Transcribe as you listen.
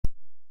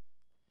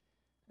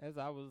as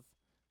I was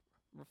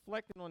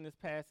reflecting on this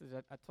passage,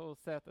 I told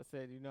Seth, I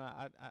said,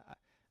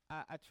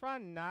 I try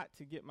not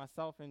to get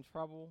myself in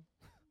trouble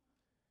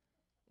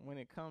when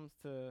it comes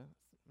to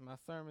my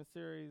sermon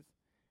series.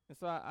 And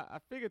so I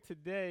figured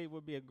today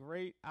would be a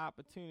great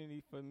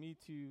opportunity for me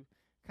to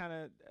kind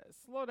of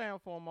slow down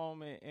for a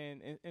moment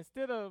and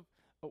instead of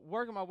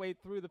working my way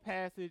through the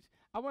passage,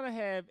 I want to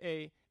have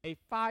a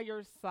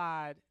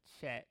fireside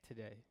chat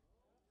today.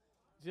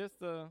 Just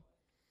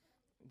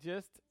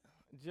just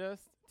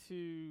just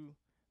to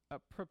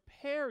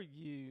prepare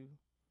you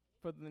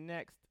for the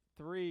next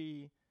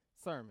three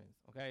sermons.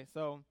 Okay,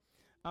 so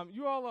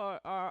you all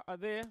are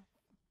there.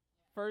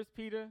 First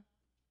Peter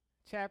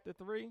chapter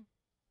 3.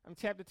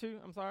 Chapter 2.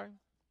 I'm sorry.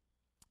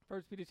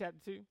 First Peter chapter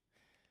 2.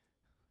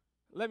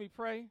 Let me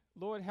pray.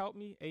 Lord, help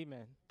me.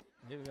 Amen.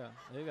 Here we go.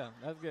 There you go.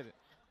 Let's get it.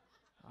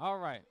 All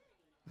right.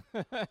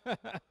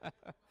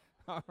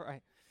 All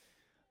right.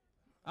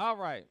 All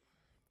right.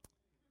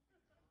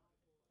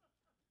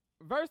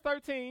 Verse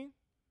 13.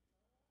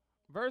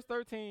 Verse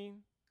 13.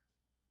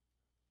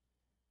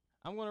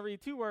 I'm going to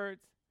read two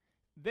words.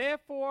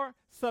 Therefore,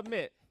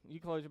 submit. You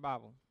close your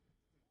Bible.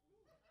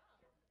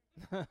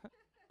 All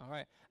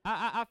right.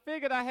 I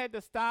figured I had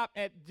to stop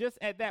at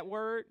that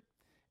word,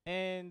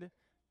 and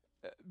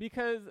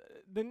because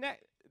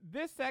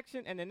this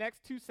section and the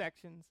next two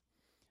sections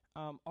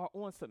are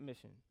on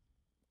submission,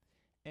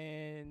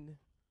 and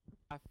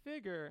I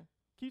figure.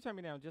 Can you turn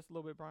me down just a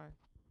little bit, Brian?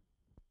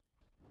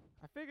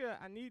 I figure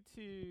I need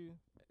to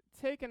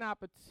take an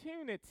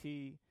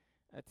opportunity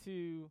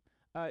to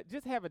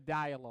just have a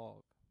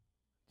dialogue,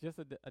 just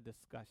a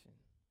discussion,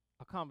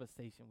 a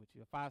conversation with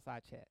you, a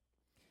fireside chat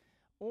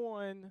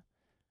on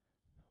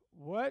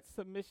what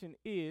submission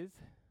is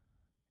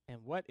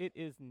and what it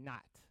is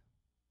not.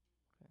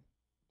 Okay.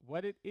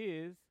 What it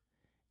is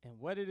and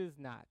what it is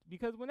not.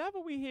 Because whenever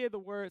we hear the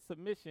word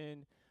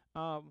submission,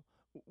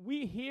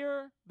 we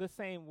hear the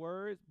same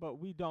words, but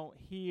we don't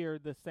hear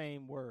the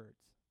same words.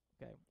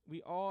 Okay.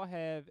 We all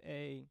have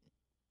an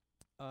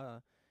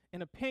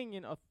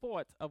opinion, a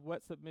thought of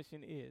what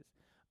submission is.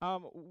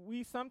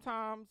 We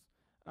sometimes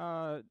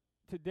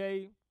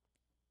today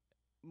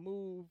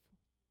move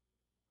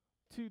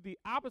to the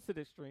opposite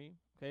extreme.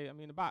 Okay, I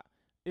mean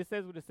it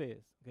says what it says.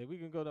 Okay, we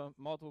can go to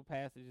multiple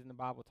passages in the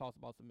Bible talks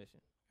about submission.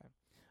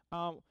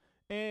 Okay,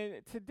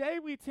 and today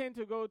we tend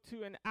to go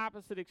to an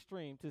opposite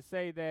extreme to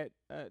say that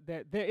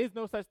that there is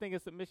no such thing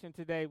as submission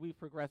today. We've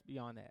progressed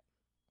beyond that.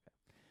 Okay.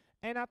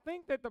 And I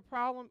think that the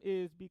problem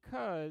is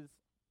because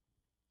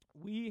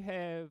we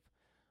have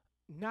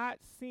not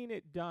seen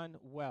it done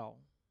well.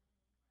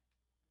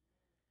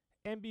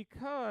 And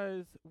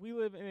because we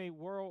live in a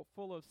world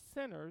full of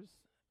sinners,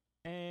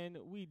 and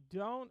we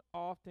don't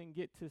often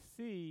get to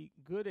see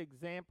good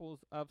examples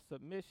of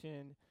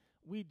submission,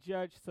 we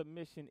judge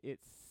submission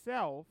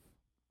itself,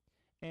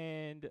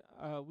 and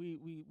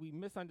we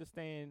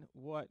misunderstand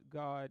what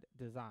God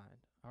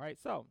designed. All right,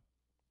 so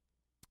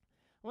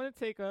I want to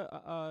take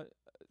a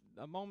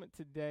moment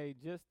today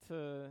just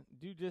to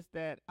do just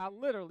that. I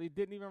literally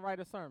didn't even write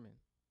a sermon.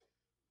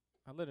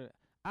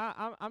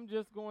 I'm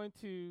just going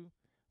to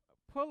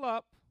pull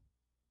up.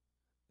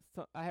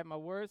 So I have my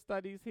word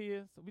studies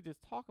here. So we just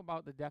talk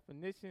about the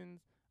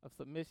definitions of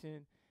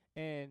submission,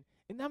 and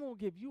I'm gonna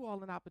give you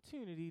all an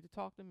opportunity to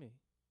talk to me,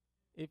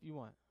 if you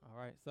want. All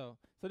right. So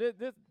this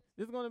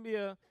is gonna be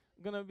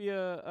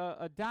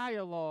a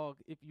dialogue,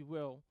 if you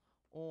will,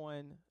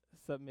 on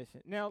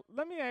submission. Now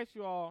let me ask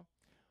you all,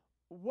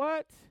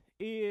 what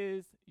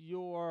is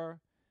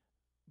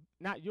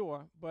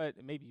but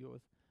maybe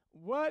yours.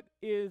 What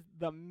is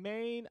the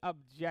main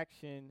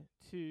objection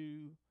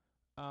to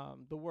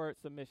the word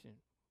submission?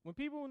 When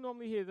people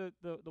normally hear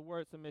the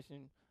word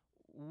submission,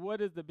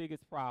 what is the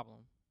biggest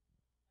problem?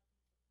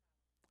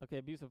 Okay,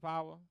 abuse of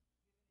power.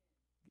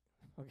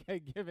 Okay,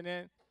 giving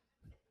in.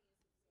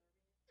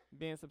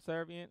 Being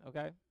subservient,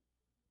 okay.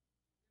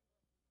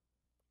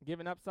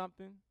 Giving up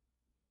something.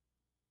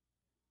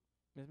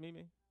 Miss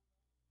Mimi?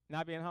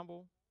 Not being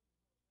humble.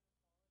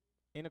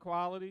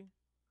 Inequality.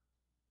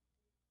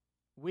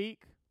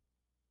 Weak.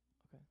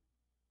 Okay.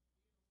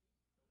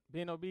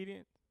 Being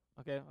obedient.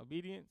 Okay,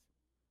 obedience.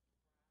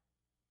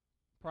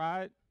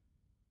 Pride.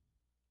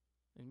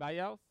 Anybody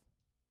else?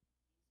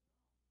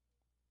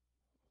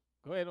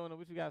 Go ahead, Ona.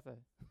 What you got to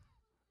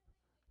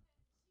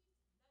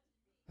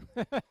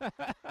say?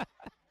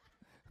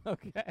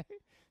 Okay.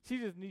 She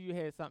just knew you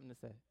had something to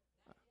say.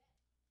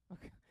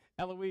 Okay.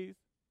 Eloise?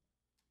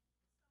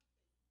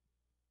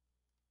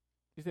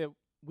 You said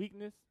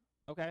weakness?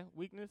 Okay,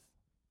 weakness.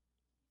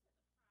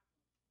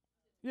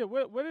 Yeah,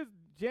 what is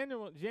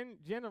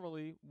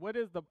generally, what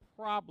is the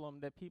problem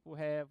that people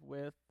have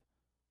with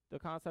the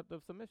concept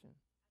of submission?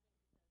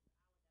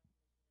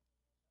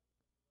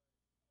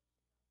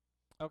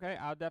 Okay,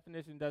 our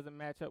definition doesn't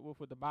match up with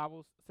what the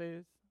Bible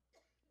says.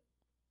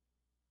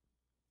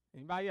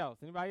 Anybody else?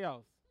 Anybody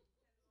else?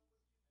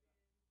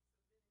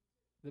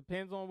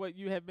 Depends on what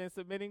you have been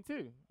submitting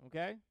to,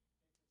 okay?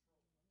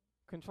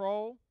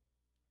 Control.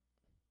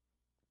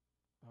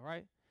 All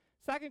right.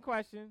 Second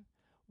question,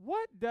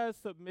 What does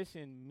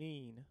submission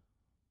mean?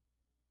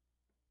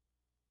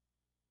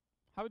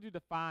 How would you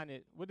define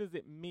it? What does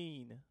it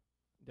mean,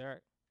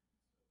 Derek?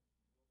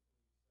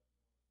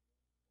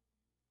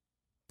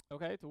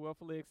 Okay, to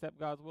willfully accept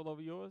God's will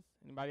over yours.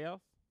 Anybody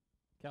else?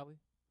 Kelly?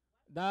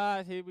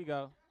 Nah, here we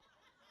go.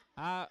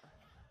 I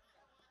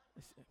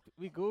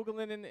we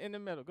googling in the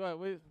middle. Go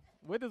ahead.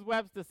 What does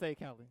Webster say,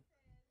 Kelly?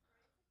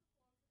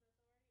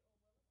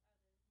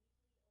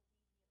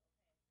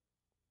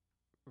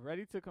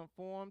 Ready to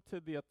conform to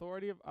the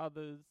authority of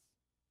others,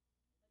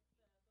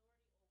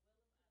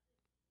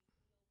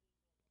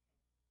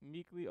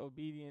 meekly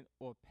obedient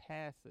or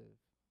passive.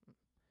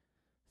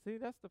 See,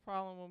 that's the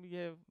problem when we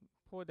have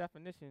poor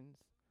definitions.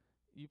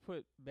 You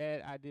put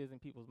bad ideas in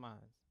people's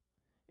minds.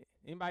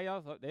 Anybody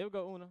else? Oh, there we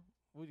go, Una.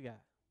 What you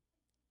got?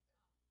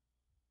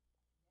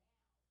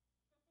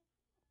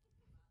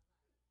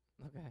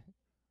 Okay.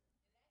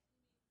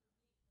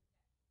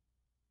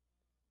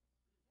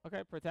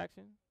 Okay,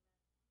 protection.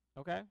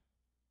 Okay.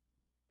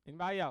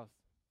 Anybody else?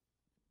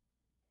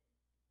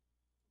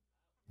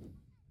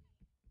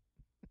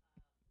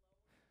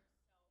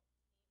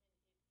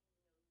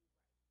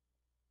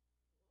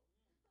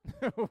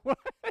 What?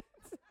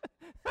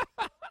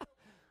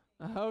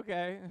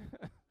 Okay.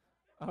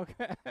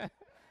 Okay.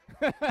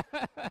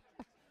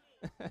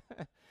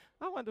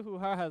 I wonder who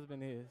her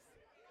husband is.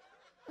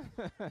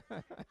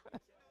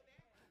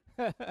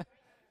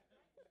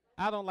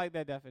 I don't like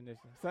that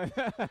definition. So,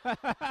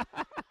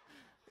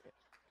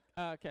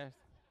 Cash.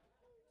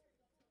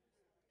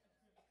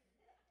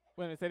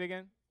 Wait a minute. Say it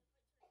again.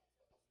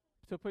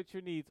 To put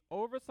your needs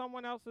over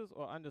someone else's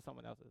or under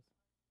someone else's.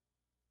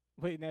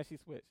 Wait, now she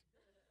switched.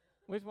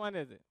 Which one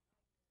is it?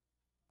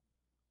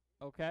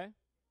 Okay.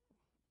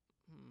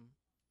 Hmm.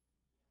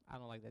 I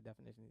don't like that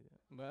definition either.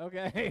 But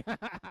okay.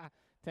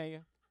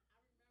 Tanya.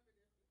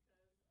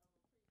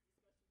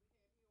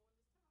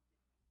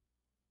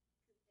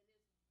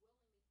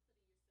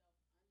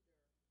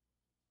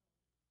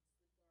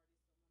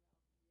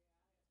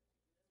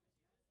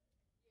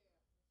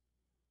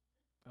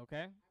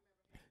 Okay.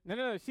 No,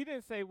 no, no. She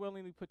didn't say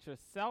willingly put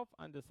yourself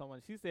under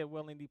someone. She said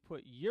willingly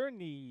put your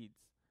needs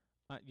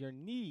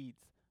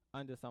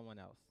under someone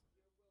else.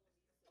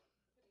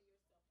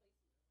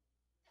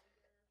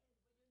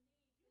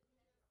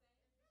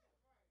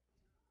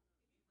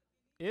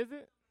 Is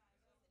it?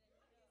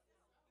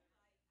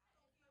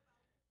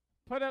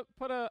 Put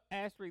a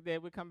asterisk there.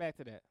 We'll come back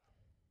to that.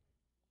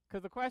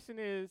 Because the question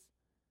is,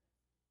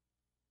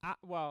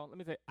 well, let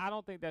me say, I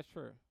don't think that's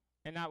true,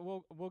 and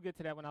we'll get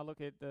to that when I look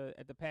at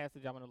the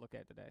passage I'm going to look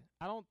at today.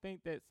 I don't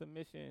think that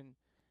submission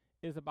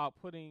is about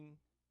putting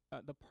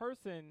the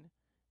person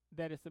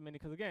that is submitting.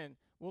 Because again,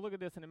 we'll look at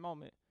this in a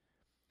moment.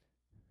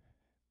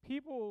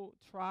 People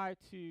try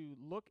to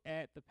look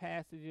at the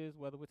passages,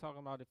 whether we're talking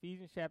about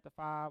Ephesians chapter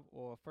 5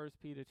 or 1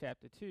 Peter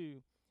chapter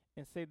 2,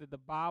 and say that the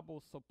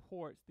Bible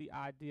supports the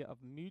idea of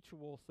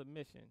mutual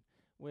submission,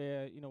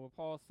 where, where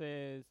Paul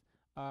says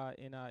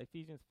in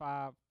Ephesians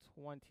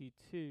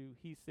 5:22,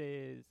 he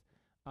says,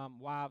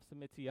 wives,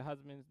 submit to your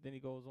husbands. Then he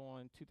goes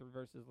on 2-3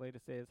 verses later,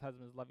 says,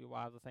 husbands, love your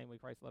wives the same way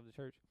Christ loved the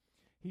church.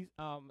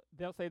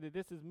 They'll say that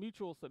this is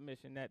mutual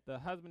submission, that the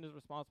husband is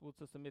responsible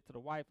to submit to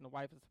the wife and the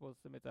wife is supposed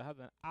to submit to the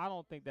husband. I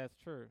don't think that's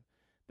true.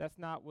 That's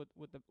not what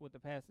the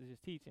passage is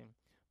teaching.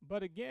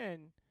 But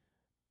again,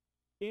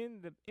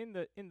 in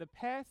the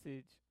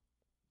passage,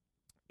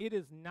 it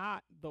is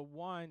not the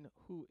one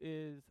who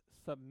is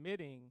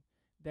submitting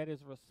that is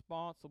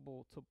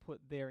responsible to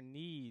put their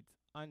needs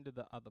under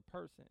the other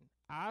person.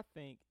 I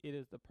think it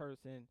is the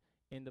person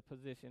in the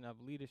position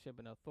of leadership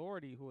and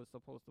authority who is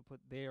supposed to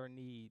put their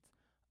needs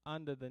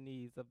under the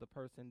needs of the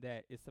person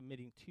that is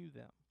submitting to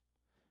them.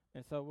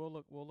 And so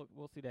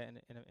we'll see that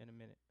in a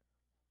minute.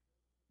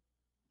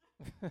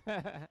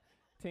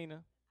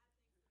 Tina.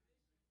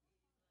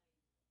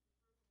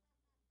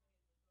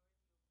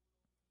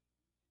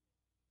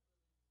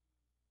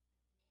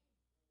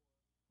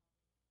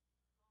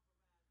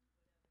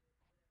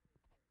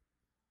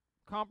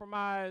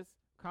 Compromise,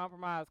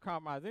 compromise,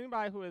 compromise.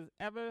 Anybody who has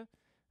ever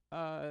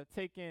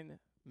taken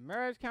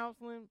marriage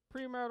counseling,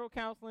 premarital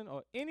counseling,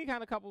 or any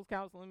kind of couples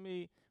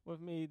counseling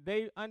with me,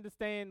 they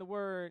understand the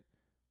word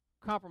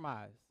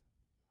compromise,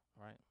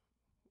 right?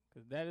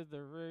 Because that is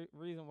the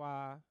reason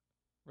why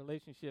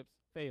relationships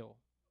fail.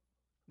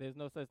 There's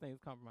no such thing as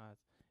compromise.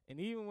 And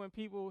even when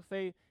people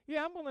say,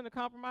 "Yeah, I'm willing to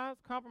compromise,"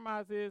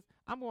 compromise is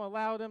I'm going to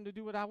allow them to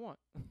do what I want.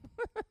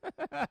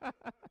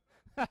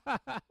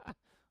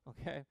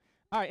 Okay.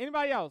 All right.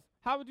 Anybody else?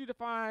 How would you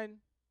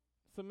define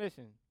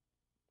submission?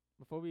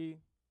 Before we,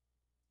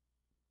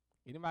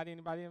 anybody?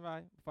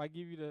 Before I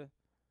give you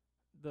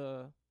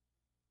the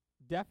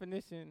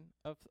definition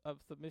of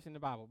submission in the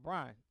Bible,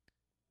 Brian.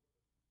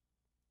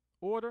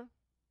 Order.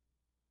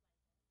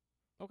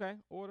 Okay,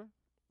 order.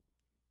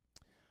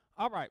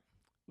 All right.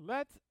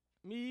 Let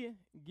me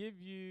give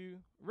you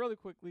really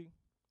quickly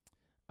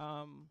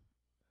some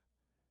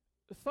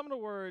of the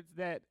words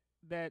that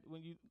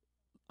when you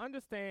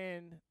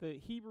understand the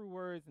Hebrew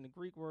words and the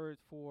Greek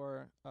words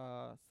for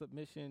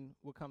submission,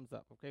 what comes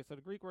up. Okay, so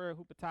the Greek word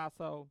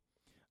hupatasso,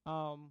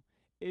 um,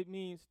 it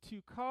means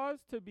to cause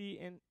to be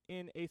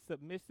in a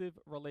submissive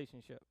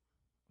relationship.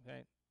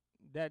 Okay,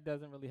 that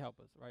doesn't really help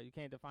us, right? You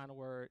can't define a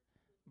word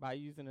by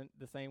using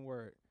the same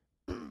word.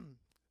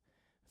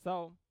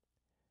 So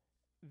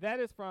that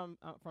is from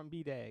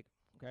BDAG.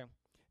 Okay.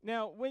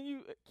 Now, when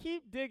you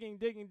keep digging,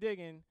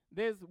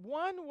 there's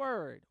one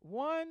word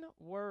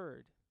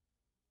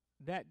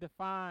that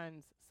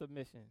defines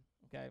submission.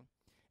 Okay,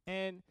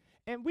 and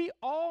we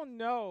all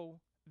know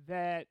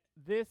that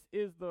this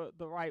is the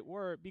right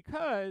word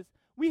because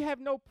we have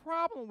no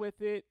problem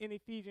with it in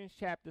Ephesians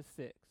chapter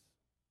 6.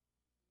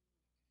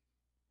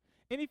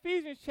 In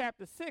Ephesians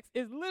chapter 6,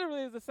 it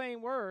literally is the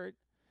same word,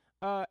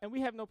 and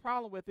we have no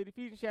problem with it.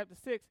 Ephesians chapter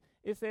 6,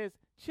 it says,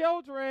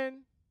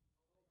 children,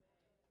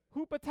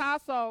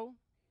 hupatasso,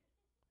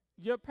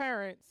 your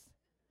parents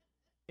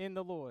in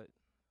the Lord.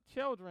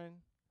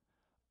 Children,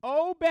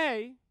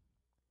 obey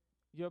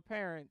your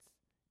parents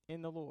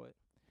in the Lord.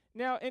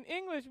 Now, in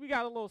English, we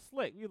got a little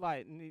slick. We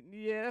like,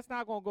 yeah, that's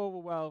not going to go over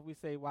well if we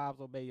say,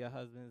 wives, obey your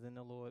husbands in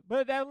the Lord.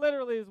 But that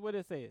literally is what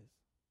it says.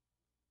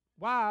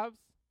 Wives,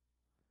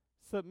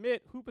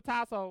 submit,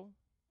 hupatasso,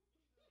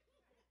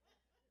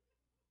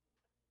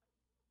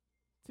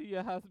 to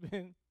your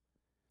husband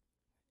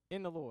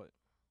in the Lord.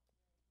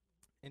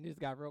 And this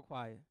got real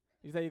quiet.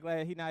 You say you're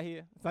glad he's not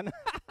here?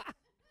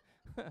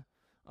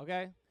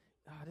 Okay?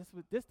 Oh,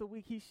 this the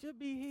week he should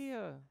be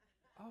here.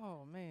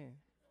 Oh, man.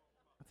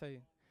 I tell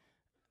you.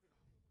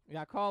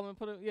 Yeah, call him,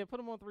 put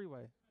him on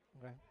three-way.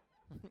 Okay.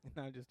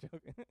 No, I'm just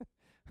joking.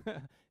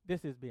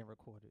 This is being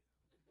recorded.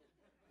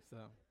 So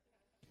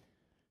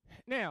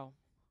now,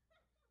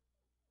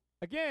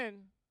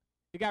 again,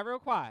 it got real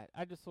quiet.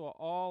 I just saw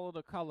all of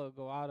the color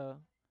go out of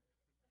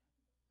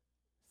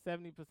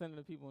 70% of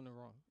the people in the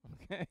room.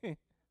 Okay.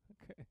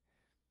 Okay.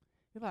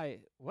 You're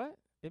like, what?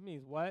 It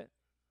means what?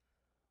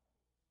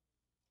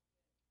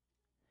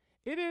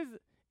 It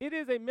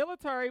is a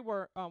military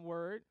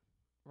word,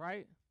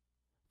 right?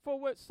 For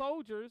what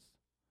soldiers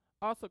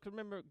also, because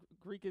remember,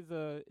 Greek is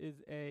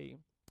a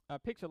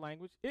picture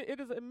language. It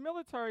is a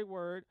military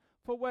word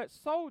for what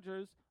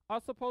soldiers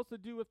are supposed to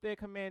do with their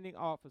commanding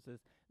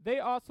officers. They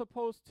are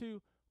supposed to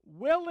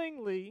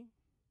willingly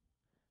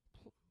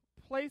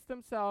place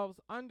themselves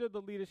under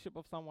the leadership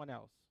of someone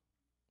else,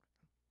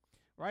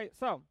 right?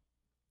 So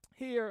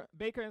here,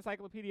 Baker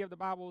Encyclopedia of the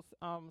Bible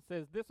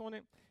says this on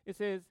it. It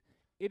says,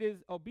 it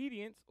is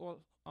obedience or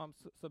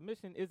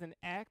submission is an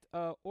act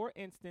or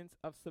instance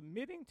of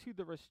submitting to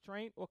the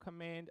restraint or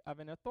command of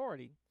an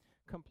authority,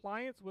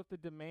 compliance with the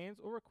demands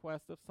or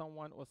requests of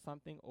someone or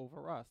something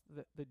over us.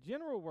 The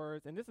general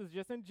words, and this is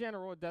just in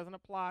general, it doesn't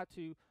apply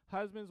to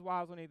husbands,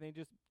 wives, or anything,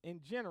 just in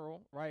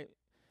general, right,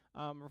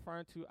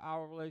 referring to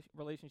our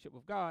relationship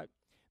with God.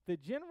 The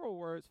general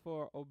words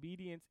for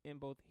obedience in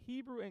both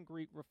Hebrew and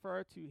Greek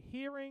refer to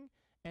hearing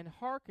and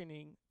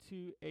hearkening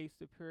to a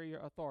superior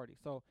authority.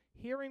 So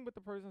hearing what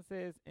the person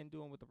says and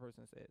doing what the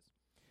person says.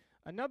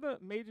 Another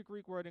major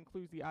Greek word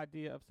includes the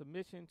idea of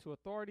submission to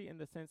authority in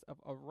the sense of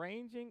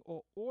arranging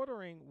or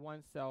ordering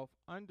oneself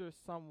under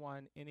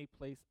someone in a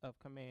place of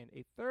command.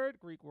 A third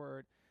Greek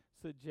word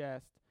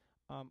suggests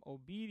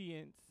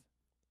obedience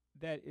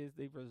that is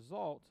a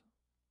result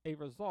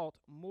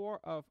more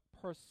of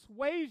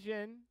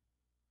persuasion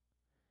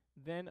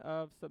than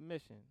of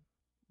submission.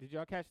 Did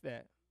y'all catch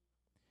that?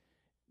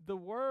 The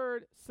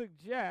word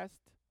suggests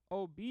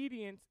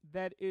obedience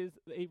that is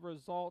a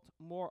result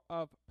more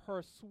of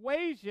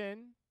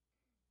persuasion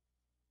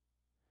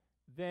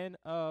than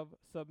of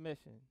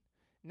submission.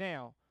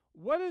 Now,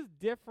 what is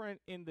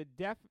different in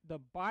the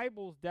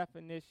Bible's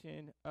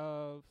definition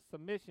of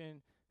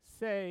submission,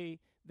 say,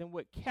 than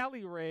what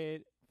Kelly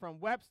read from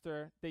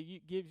Webster that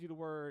gives you the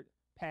word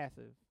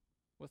passive?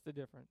 What's the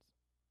difference?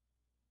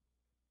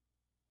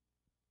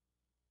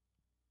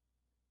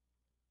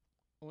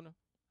 Una?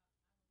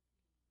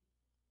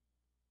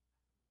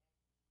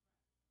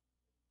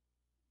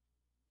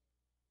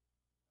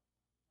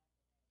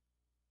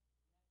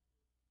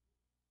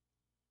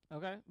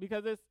 Okay,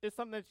 because it's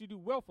something that you do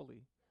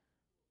willfully.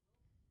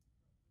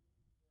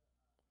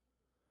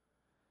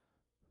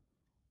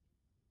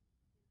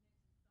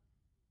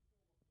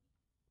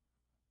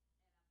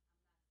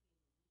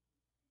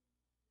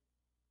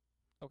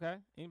 Okay,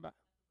 anybody?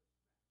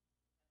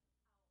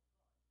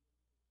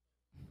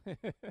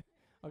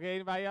 Okay,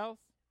 anybody else?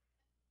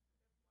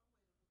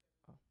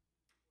 Oh.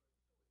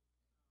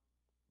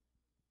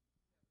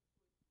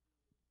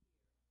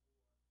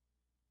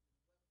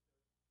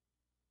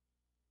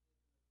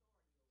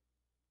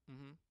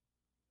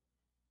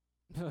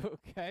 Mm-hmm.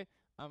 Okay.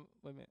 Wait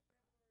a minute.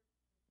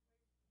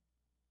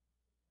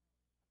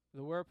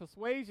 The word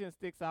persuasion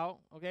sticks out.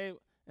 Okay,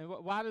 and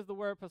why does the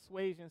word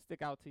persuasion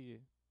stick out to you?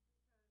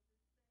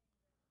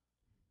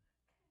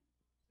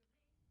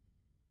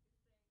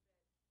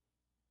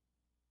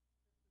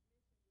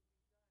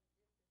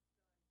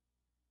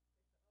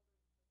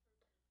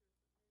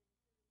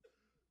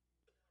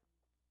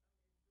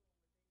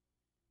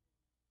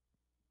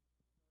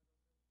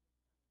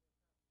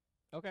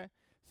 Okay.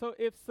 So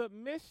if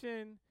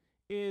submission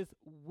is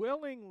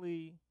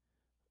willingly,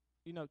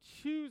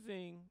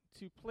 choosing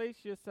to place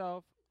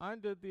yourself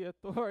under the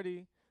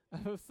authority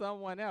of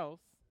someone else,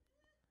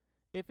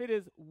 if it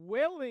is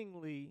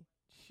willingly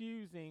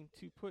choosing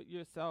to put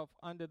yourself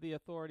under the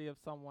authority of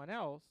someone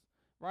else,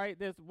 right?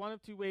 There's one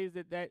of two ways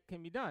that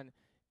can be done.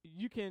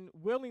 You can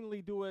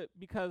willingly do it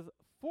because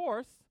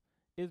force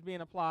is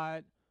being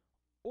applied,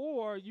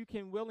 or you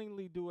can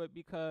willingly do it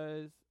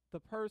because the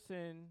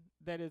person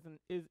that is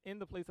in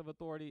the place of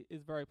authority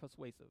is very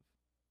persuasive,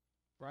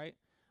 right?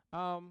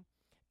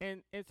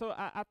 And so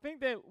I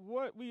think that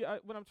what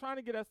I'm trying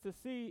to get us to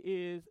see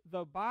is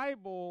the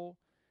Bible.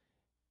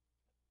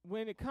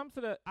 When it comes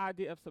to the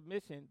idea of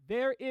submission,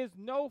 there is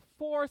no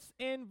force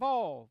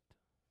involved,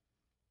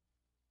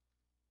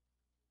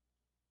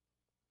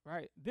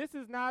 right? This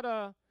is not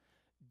a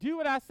do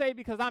what I say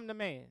because I'm the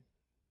man,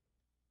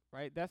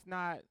 right? That's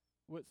not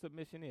what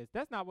submission is.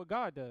 That's not what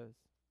God does,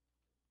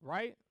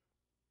 right?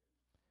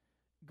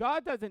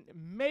 God doesn't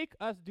make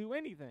us do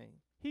anything.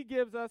 He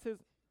gives us his,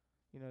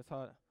 it's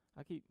hard.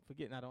 I keep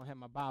forgetting I don't have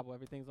my Bible.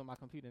 Everything's on my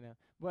computer now,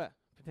 but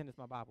pretend it's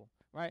my Bible,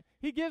 right?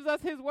 He gives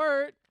us his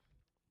word,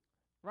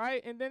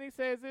 right? And then he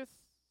says it's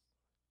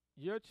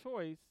your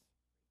choice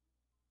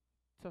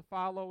to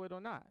follow it or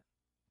not,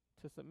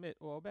 to submit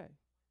or obey,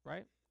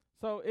 right?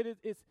 So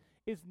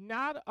it's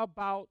not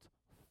about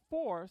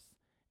force,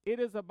 it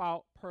is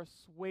about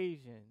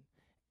persuasion.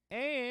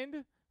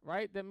 And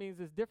right, that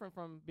means it's different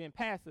from being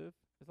passive.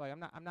 It's like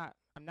I'm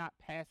not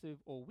passive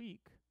or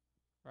weak,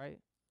 right?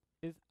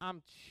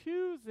 I'm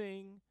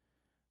choosing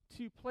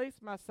to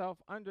place myself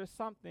under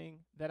something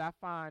that I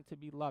find to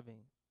be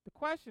loving. The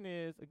question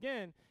is,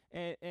 again,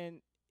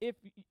 and if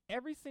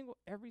every single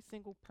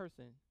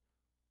person,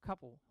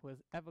 couple who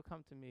has ever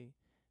come to me,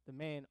 the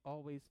man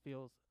always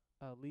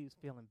leaves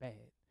feeling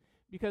bad.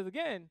 Because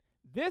again,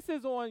 this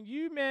is on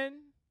you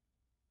men.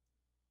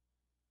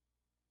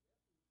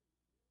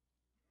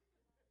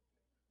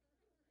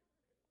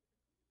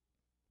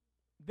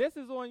 This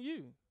is on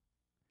you.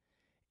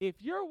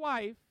 If your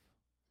wife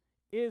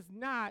is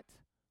not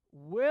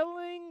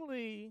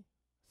willingly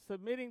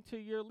submitting to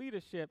your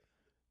leadership,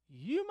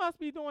 you must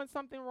be doing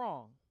something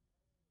wrong.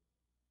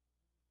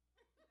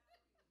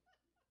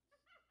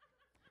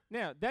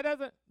 Now,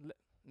 let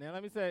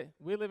me say,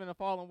 we live in a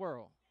fallen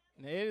world.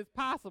 Now, it is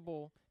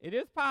possible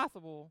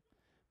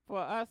for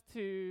us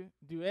to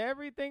do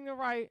everything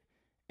right,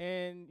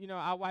 and,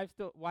 our wife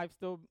still,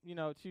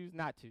 choose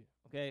not to,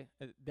 okay?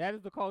 That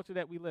is the culture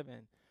that we live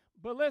in.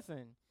 But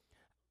listen,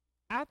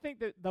 I think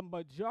that the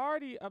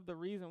majority of the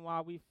reason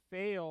why we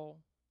fail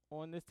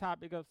on this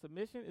topic of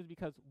submission is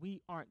because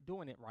we aren't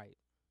doing it right.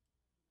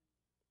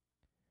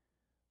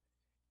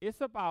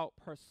 It's about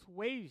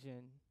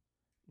persuasion,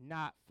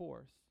 not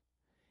force.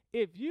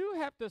 If you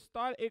have to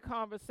start a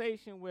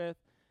conversation with,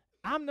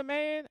 I'm the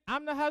man,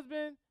 I'm the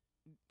husband,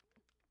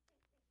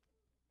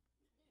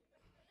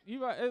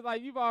 it's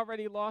like you've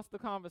already lost the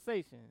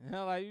conversation.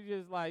 You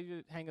just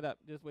hang it up,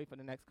 just wait for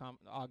the next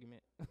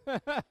argument.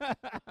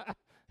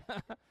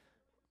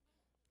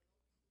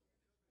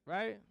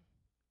 Right?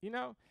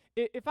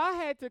 If I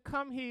had to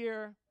come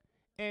here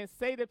and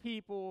say to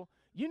people,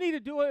 you need to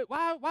do it,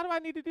 why do I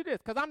need to do this?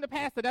 Because I'm the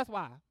pastor, that's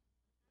why.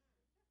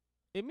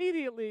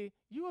 Immediately,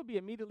 you will be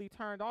immediately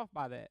turned off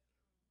by that,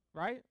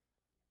 right?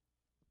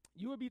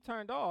 You would be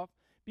turned off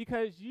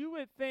because you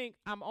would think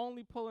I'm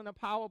only pulling a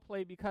power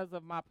play because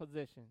of my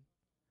position.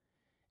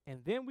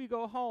 And then we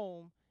go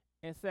home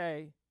and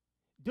say,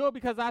 do it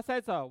because I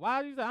said so.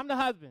 Why do you say I'm the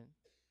husband?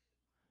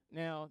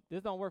 Now,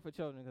 this don't work for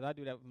children because I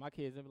do that with my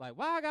kids. They'll be like,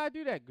 why I got to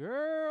do that,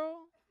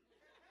 girl?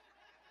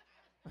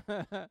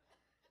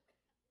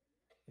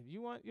 If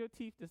you want your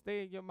teeth to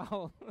stay in your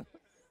mouth,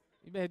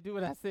 you better do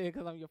what I said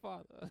because I'm your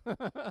father.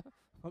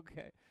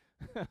 Okay.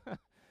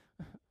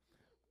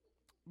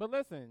 But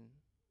listen,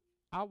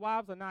 our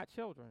wives are not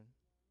children.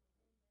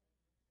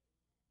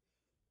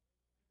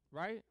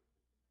 Right?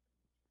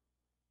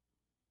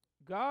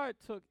 God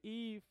took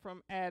Eve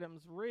from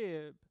Adam's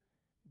rib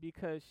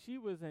because she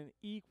was an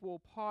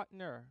equal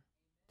partner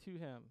to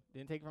him.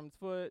 Didn't take it from his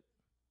foot.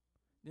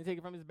 Didn't take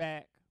it from his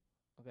back.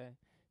 Okay?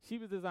 She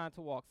was designed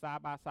to walk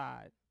side by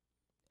side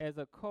as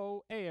a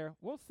co-heir.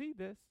 We'll see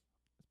this.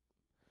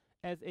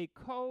 As a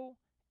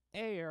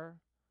co-heir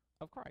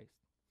of Christ.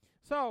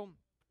 So,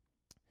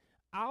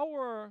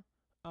 our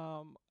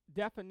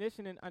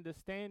definition and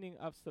understanding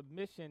of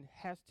submission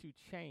has to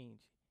change.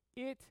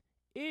 It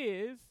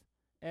is,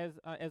 as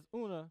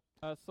Una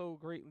so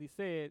greatly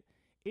said,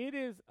 it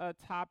is a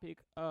topic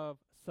of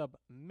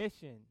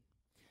submission.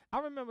 I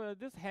remember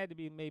this had to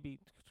be maybe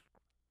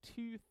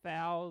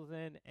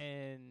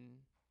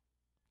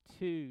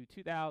 2002,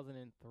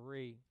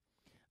 2003.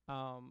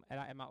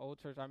 At my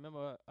old church, I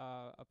remember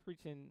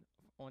preaching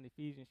on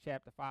Ephesians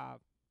chapter 5.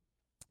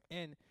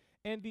 And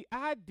the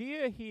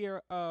idea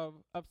here of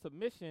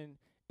submission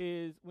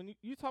is when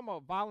you talk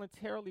about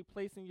voluntarily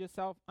placing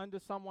yourself under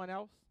someone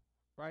else,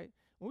 right?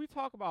 When we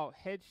talk about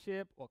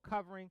headship or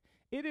covering,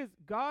 it is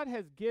God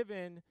has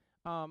given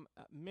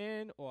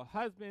men or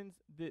husbands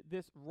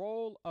this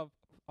role of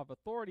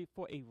authority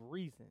for a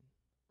reason,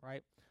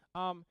 right?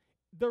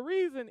 The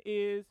reason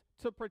is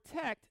to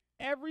protect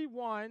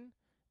everyone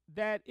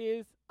that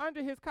is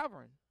under his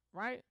covering,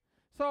 right?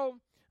 So,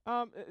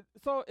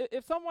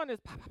 if someone is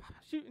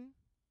shooting,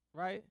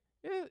 right,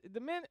 the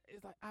men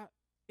is like,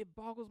 it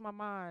boggles my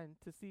mind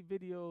to see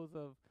videos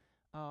of,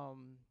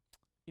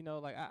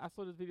 like I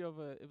saw this video of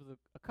it was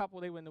a couple.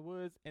 They were in the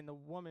woods, and the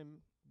woman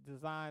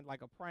designed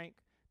like a prank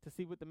to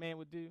see what the man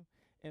would do,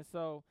 and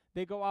so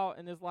they go out,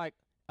 and there's like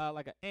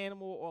an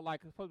animal or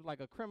like supposed to be like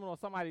a criminal,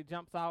 somebody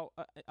jumps out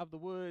of the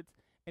woods,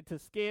 and to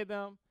scare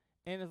them,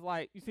 and it's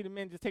like you see the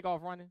men just take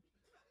off running.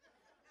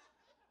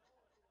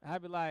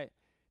 I'd be like,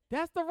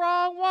 that's the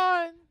wrong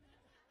one.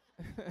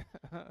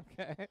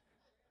 Okay.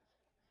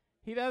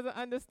 He doesn't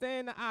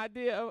understand the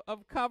idea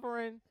of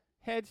covering,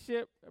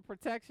 headship,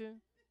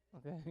 protection.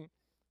 Okay.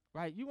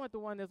 Right? You want the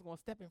one that's going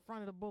to step in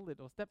front of the bullet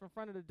or step in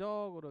front of the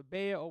dog or the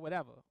bear or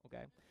whatever.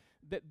 Okay.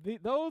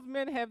 Those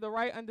men have the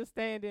right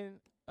understanding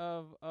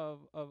of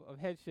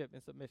headship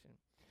and submission.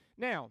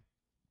 Now,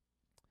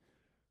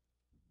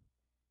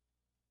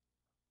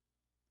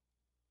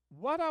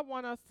 what I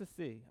want us to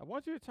see, I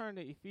want you to turn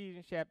to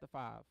Ephesians chapter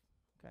 5.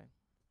 Okay.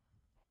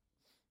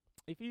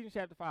 Ephesians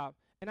chapter 5.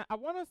 And I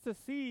want us to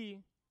see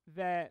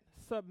that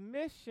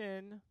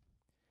submission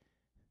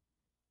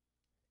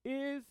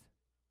is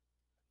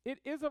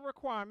a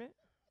requirement,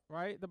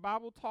 right? The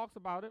Bible talks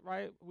about it,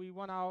 right? We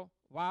want our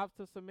wives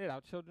to submit,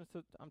 our children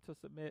to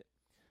submit.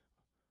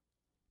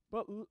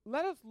 But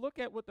let us look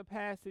at what the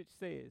passage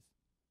says.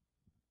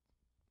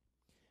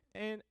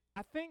 And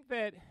I think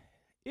that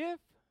if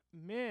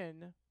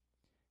men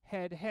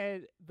had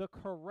the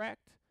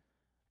correct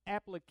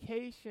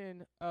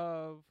application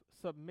of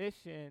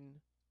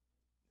submission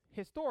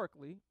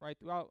historically, right,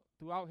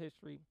 throughout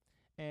history,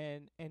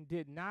 and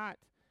did not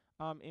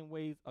in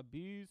ways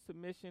abuse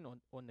submission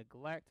or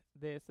neglect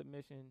their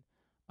submission,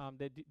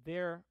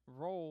 their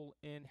role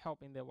in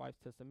helping their wives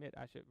to submit,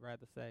 I should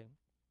rather say,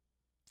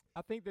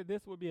 I think that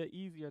this would be an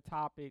easier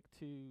topic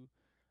to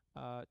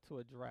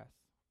address,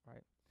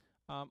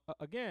 right?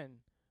 Again,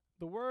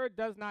 the word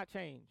does not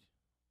change,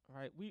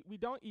 right? We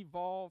don't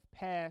evolve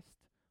past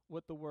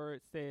what the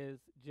word says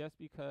just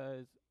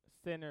because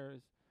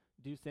sinners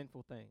do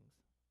sinful things.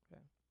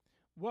 Okay.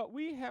 What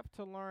we have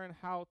to learn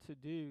how to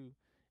do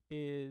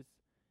is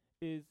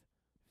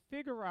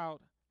figure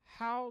out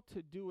how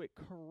to do it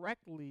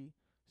correctly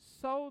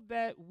so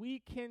that we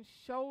can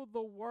show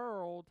the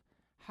world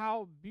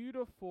how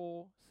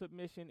beautiful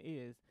submission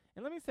is.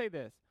 And let me say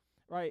this,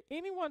 right?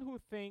 Anyone who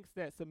thinks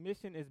that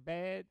submission is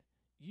bad,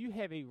 you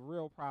have a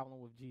real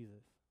problem with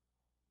Jesus.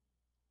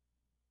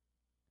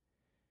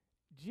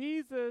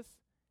 Jesus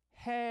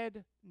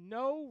had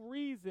no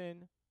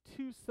reason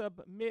to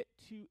submit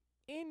to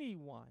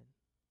anyone.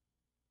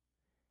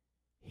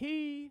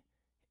 He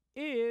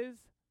is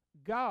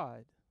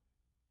God.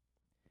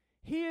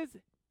 He is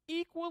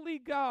equally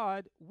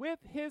God with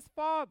his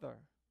Father.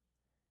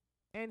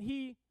 And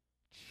he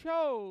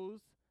chose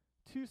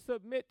to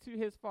submit to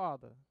his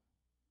Father.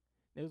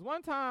 There was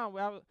one time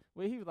where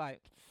he was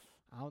like,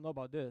 I don't know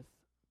about this.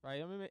 Right?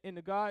 I remember in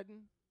the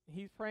garden,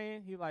 he's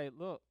praying. He's like,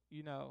 look,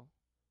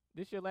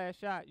 this your last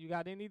shot. You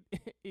got any?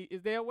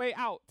 Is there a way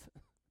out?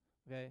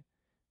 Okay.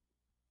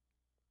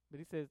 But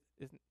he says,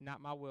 it's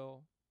not my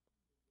will.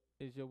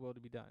 It's your will to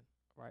be done.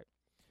 Right?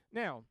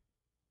 Now,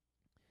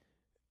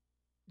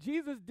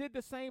 Jesus did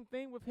the same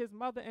thing with his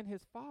mother and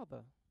his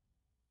father.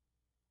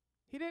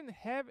 He didn't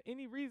have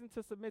any reason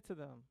to submit to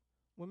them.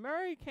 When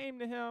Mary came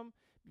to him,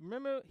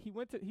 remember he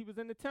was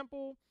in the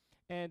temple,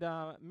 and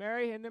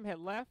Mary and them had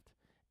left,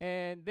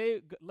 and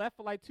they left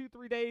for like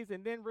 2-3 days,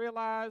 and then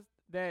realized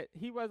that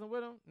he wasn't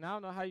with them. Now I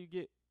don't know how you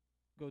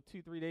go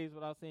 2-3 days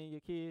without seeing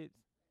your kids,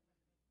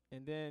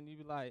 and then you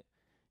be like,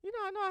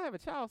 I know I have a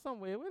child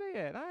somewhere. Where they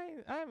at?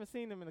 I haven't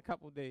seen them in a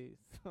couple of days.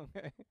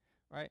 Okay,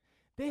 right?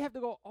 They have to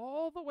go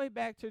all the way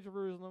back to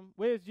Jerusalem.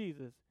 Where's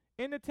Jesus?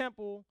 In the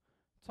temple,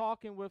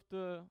 talking with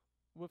the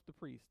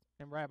priests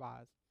and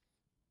rabbis.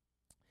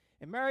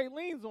 And Mary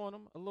leans on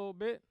him a little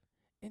bit,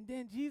 and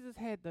then Jesus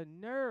had the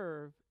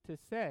nerve to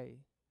say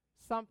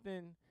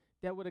something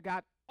that would have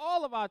got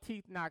all of our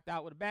teeth knocked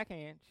out with a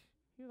backhand.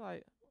 He's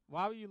like,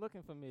 why were you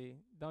looking for me?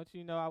 Don't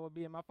you know I would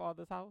be in my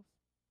Father's house?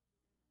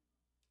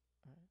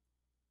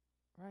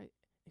 Right?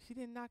 And she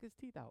didn't knock his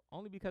teeth out,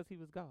 only because he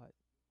was God.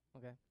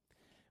 Okay.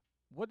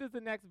 What does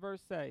the next verse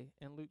say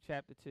in Luke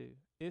chapter 2?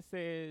 It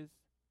says,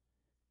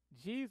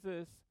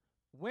 Jesus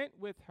went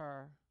with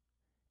her,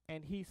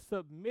 and he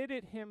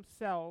submitted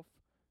himself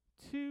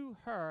to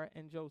her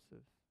and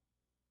Joseph.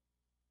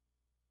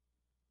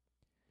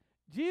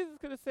 Jesus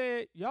could have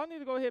said, y'all need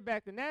to go head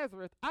back to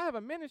Nazareth. I have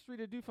a ministry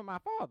to do for my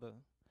Father.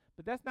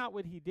 But that's not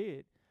what he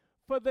did.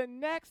 For the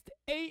next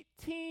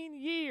 18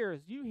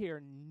 years, you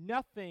hear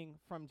nothing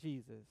from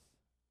Jesus.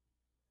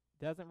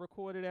 Doesn't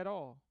record it at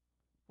all.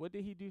 What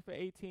did he do for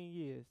 18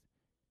 years?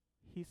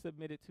 He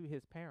submitted to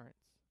his parents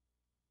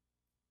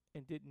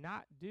and did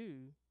not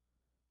do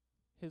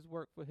his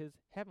work for his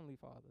heavenly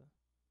Father.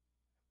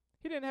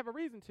 He didn't have a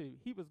reason to.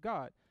 He was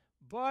God.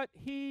 But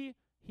he,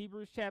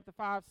 Hebrews chapter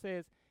 5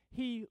 says,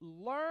 he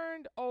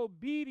learned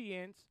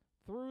obedience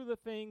through the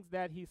things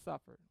that he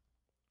suffered.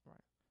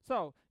 Right.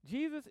 So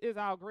Jesus is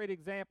our great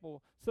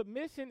example.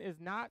 Submission is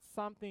not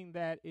something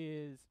that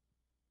is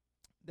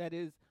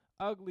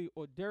ugly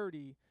or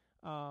dirty.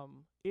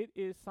 It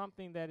is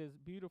something that is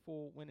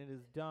beautiful when it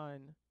is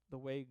done the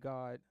way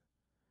God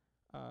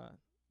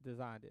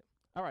designed it.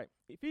 All right,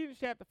 Ephesians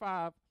chapter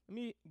 5. Let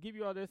me give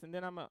you all this, and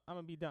then I'm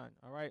gonna be done.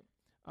 All right,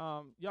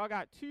 y'all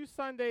got 2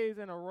 Sundays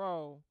in a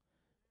row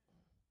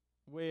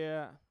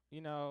where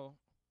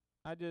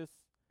I just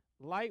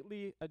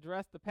lightly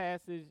address the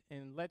passage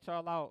and let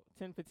y'all out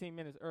 10-15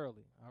 minutes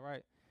early. All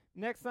right,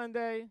 next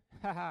Sunday,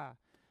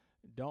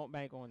 don't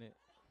bank on it.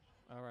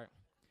 All right,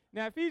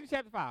 now Ephesians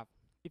chapter 5.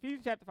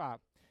 Ephesians chapter 5.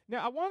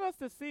 Now I want us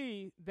to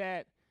see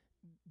that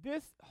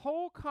this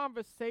whole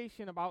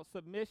conversation about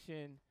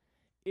submission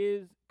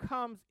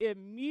comes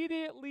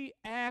immediately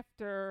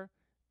after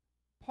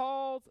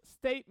Paul's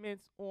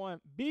statements on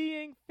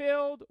being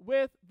filled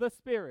with the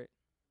Spirit.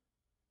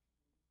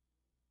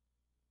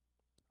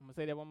 I'm going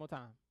to say that one more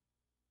time.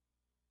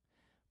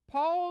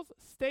 Paul's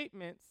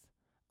statements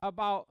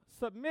about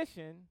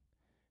submission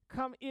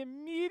come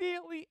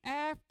immediately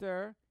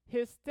after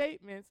his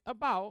statements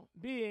about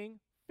being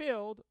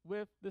filled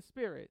with the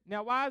Spirit.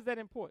 Now, why is that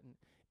important?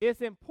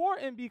 It's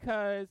important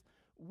because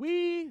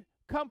we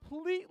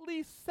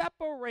completely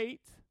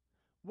separate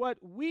what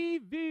we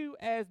view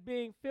as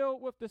being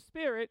filled with the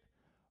Spirit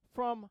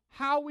from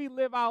how we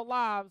live our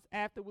lives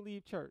after we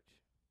leave church.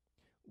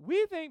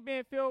 We think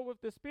being filled with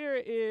the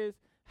Spirit is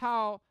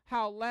how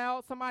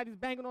loud somebody's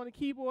banging on the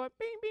keyboard,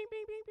 bing, bing,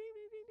 bing, bing, bing,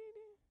 bing, bing, bing,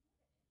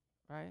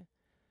 bing. Right?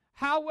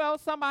 How well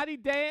somebody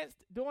danced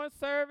during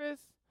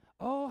service.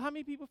 Oh, how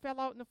many people fell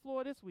out on the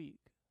floor this week?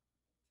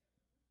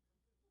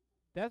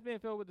 That's being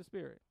filled with the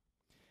Spirit.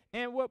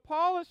 And what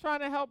Paul is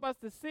trying to help us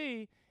to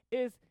see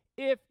is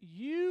if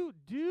you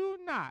do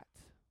not,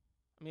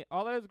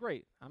 all that is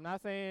great. I'm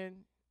not saying,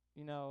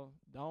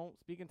 don't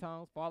speak in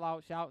tongues, fall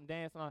out, shout, and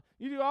dance. And all.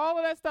 You do all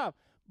of that stuff.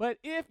 But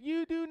if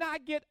you do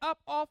not get up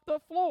off the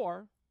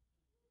floor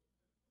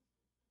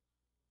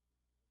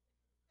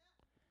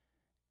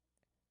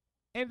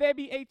and there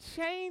be a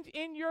change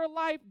in your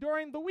life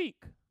during the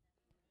week,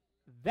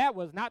 that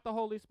was not the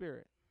Holy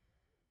Spirit.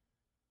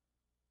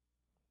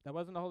 That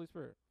wasn't the Holy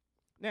Spirit.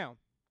 Now,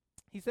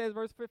 he says,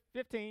 verse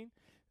 15,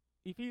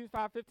 Ephesians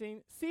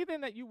 5:15, see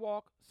then that you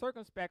walk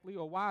circumspectly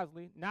or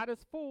wisely, not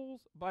as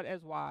fools, but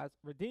as wise,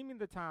 redeeming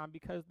the time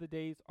because the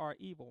days are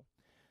evil.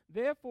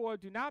 Therefore,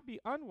 do not be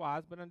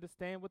unwise, but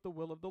understand what the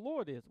will of the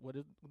Lord is. What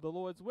is the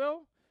Lord's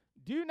will?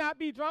 Do not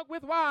be drunk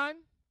with wine,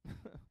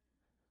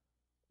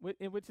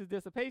 in which is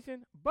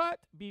dissipation, but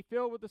be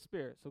filled with the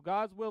Spirit. So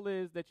God's will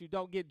is that you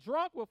don't get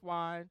drunk with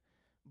wine,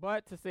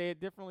 but to say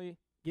it differently,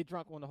 get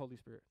drunk on the Holy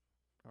Spirit.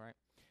 All right.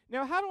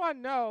 Now, how do I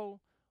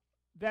know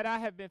that I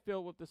have been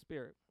filled with the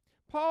Spirit?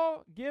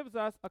 Paul gives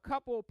us a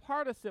couple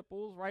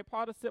participles, right?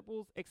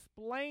 Participles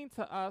explain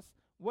to us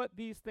what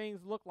these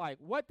things look like.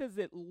 What does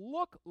it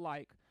look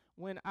like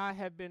when I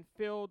have been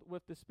filled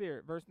with the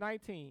Spirit? Verse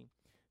 19,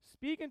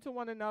 speaking to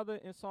one another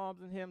in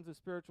psalms and hymns and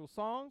spiritual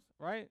songs,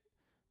 right?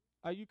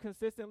 Are you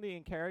consistently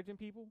encouraging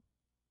people?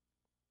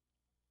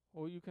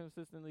 Or are you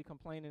consistently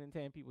complaining and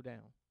tearing people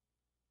down?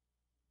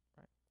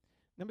 Right.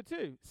 Number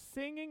 2,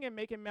 singing and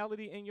making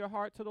melody in your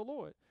heart to the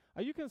Lord.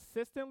 Are you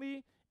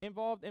consistently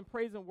involved in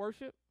praise and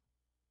worship,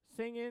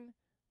 singing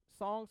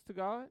songs to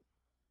God?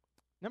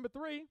 Number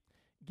 3,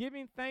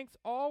 giving thanks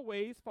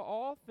always for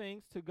all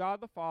things to God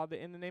the Father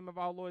in the name of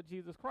our Lord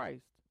Jesus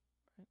Christ.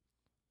 Right.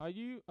 Are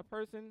you a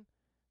person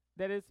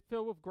that is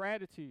filled with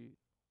gratitude,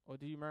 or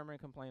do you murmur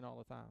and complain all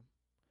the time?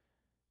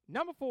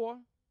 Number 4,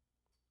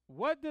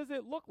 what does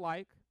it look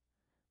like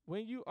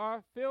when you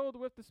are filled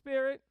with the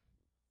Spirit?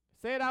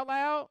 Say it out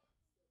loud.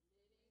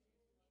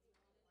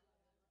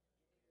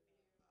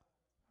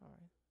 All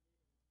right.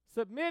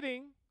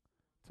 Submitting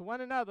to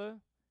one another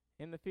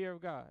in the fear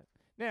of God.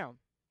 Now,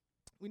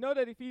 we know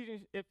that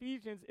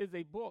Ephesians is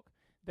a book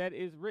that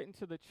is written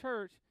to the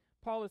church.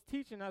 Paul is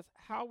teaching us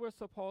how we're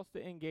supposed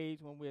to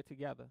engage when we're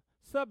together.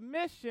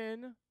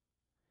 Submission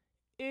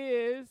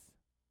is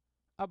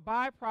a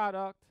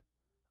byproduct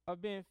of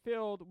being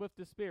filled with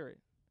the Spirit.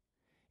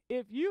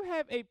 If you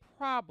have a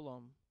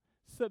problem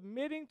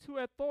submitting to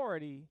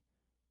authority,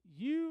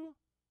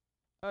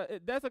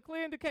 that's a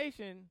clear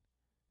indication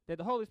that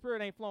the Holy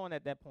Spirit ain't flowing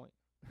at that point.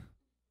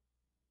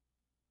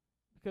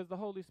 Because the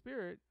Holy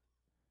Spirit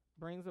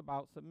brings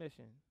about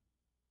submission,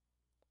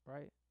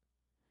 right?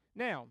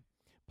 Now,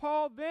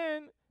 Paul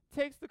then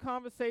takes the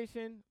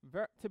conversation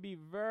to be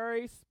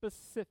very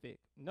specific.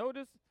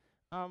 Notice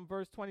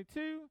verse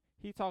 22,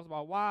 he talks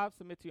about wives,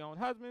 submit to your own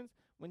husbands.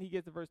 When he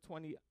gets to verse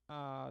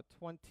 25,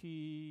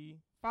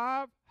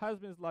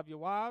 husbands, love your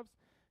wives.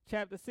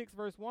 Chapter 6,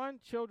 verse 1,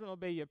 children,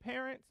 obey your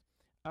parents.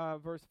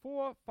 Verse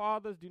 4,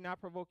 fathers, do not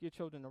provoke your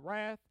children to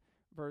wrath.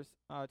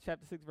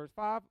 Chapter 6, verse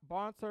 5,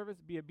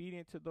 bondservants, be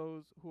obedient to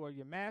those who are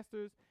your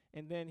masters.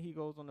 And then he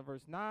goes on to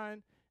verse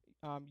 9,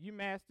 You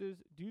masters,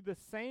 do the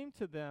same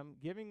to them,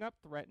 giving up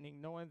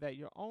threatening, knowing that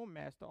your own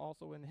master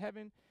also in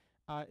heaven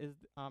is,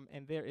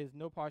 and there is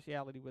no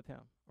partiality with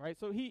him. Right.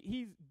 So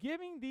he's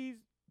giving these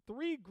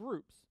three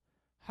groups: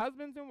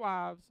 husbands and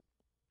wives,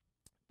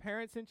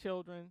 parents and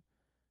children,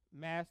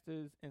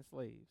 masters and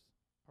slaves.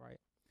 All right.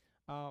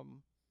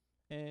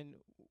 And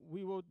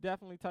we will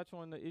definitely touch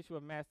on the issue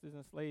of masters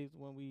and slaves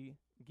when we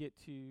get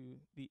to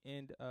the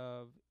end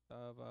of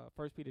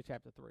 1 Peter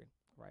chapter 3.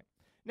 Right.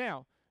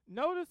 Now,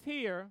 notice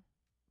here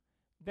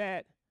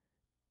that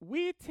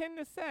we tend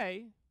to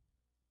say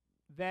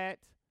that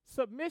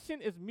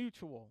submission is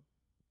mutual,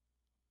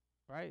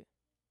 right?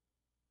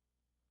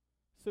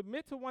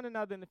 Submit to one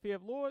another in the fear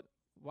of the Lord.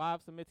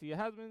 Wives, submit to your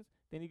husbands.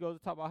 Then he goes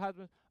to talk about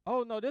husbands.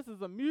 Oh, no, this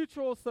is a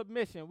mutual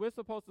submission. We're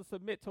supposed to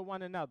submit to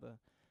one another.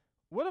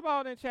 What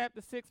about in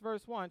chapter 6,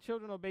 verse 1?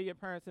 Children, obey your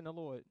parents in the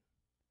Lord.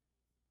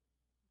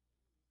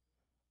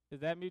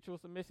 Is that mutual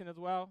submission as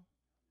well?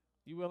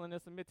 You willing to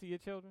submit to your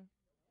children?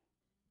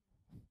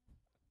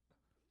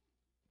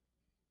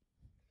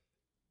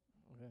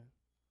 Okay.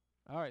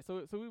 All right.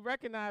 So we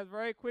recognize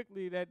very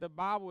quickly that the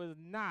Bible is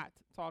not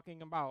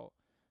talking about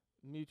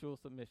mutual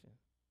submission.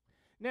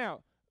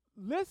 Now,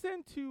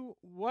 listen to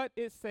what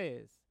it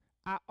says.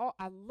 I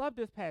love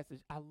this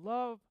passage. I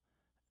love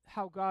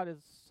how God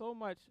is so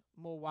much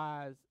more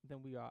wise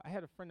than we are. I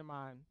had a friend of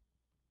mine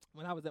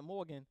when I was at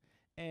Morgan,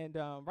 and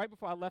right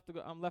before I left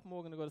left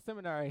Morgan to go to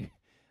seminary,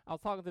 I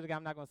was talking to the guy.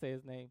 I'm not going to say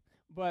his name,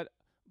 but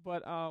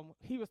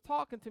he was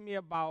talking to me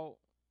about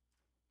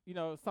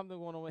something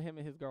going on with him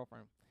and his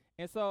girlfriend,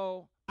 and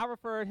so I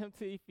referred him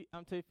to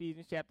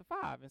Ephesians chapter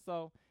 5, and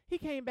so he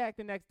came back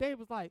the next day and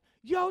was like,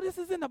 "Yo, this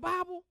is in the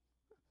Bible."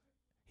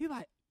 He's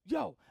like,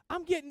 "Yo,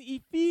 I'm getting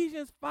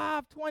Ephesians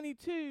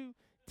 5:22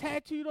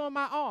 tattooed on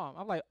my arm."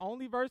 I'm like,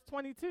 "Only verse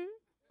 22?"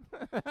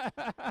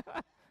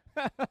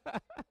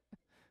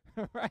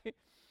 Right?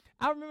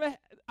 I remember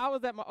I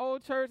was at my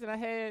old church and I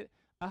had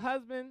a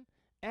husband.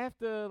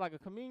 After like a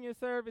communion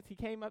service, he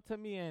came up to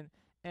me and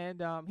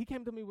he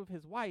came to me with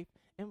his wife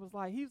and was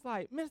like,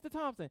 "Mr.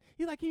 Thompson,"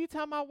 he's like, "Can you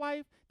tell my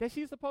wife that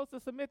she's supposed to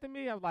submit to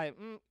me?" I was like,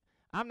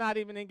 I'm not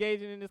even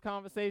engaging in this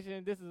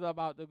conversation. This is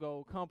about to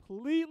go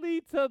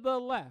completely to the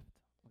left.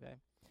 Okay.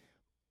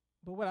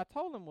 But what I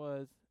told him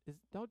is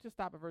don't just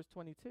stop at verse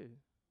 22.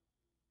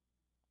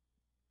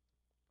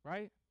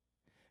 Right?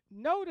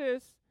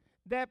 Notice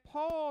that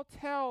Paul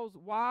tells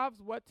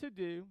wives what to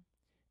do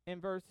in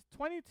verse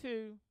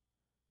 22,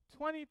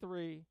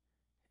 23,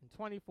 and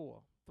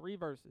 24. 3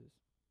 verses.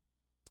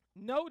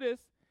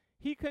 Notice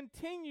he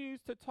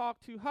continues to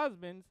talk to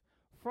husbands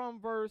from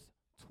verse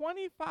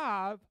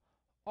 25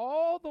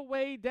 all the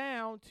way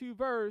down to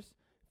verse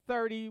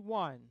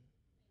 31.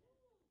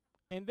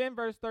 And then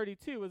verse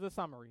 32 is a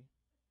summary.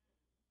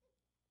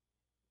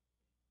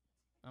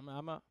 I'm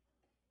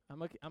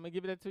gonna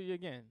give it to you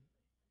again.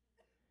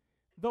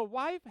 The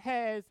wife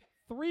has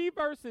 3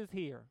 verses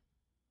here,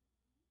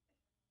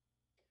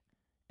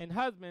 and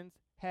husbands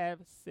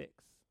have 6.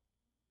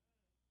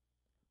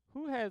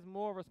 Who has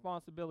more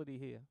responsibility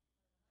here?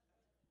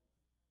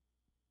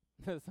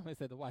 Somebody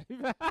said the wife.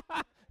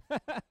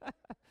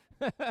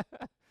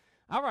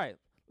 All right,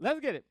 let's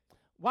get it.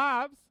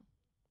 Wives,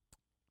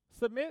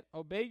 submit,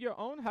 obey your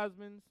own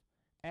husbands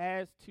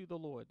as to the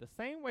Lord. The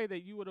same way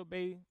that you would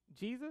obey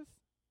Jesus,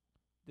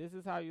 this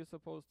is how you're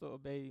supposed to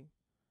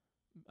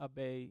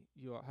obey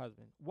your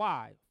husband.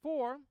 Why?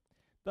 For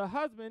the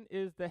husband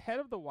is the head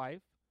of the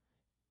wife,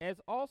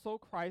 as also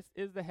Christ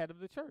is the head of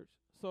the church.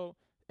 So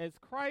as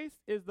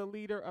Christ is the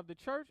leader of the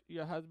church,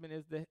 your husband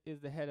is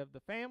the head of the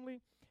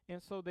family,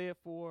 and so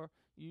therefore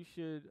you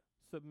should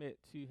submit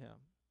to him.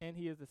 And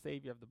he is the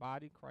Savior of the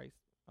body, Christ,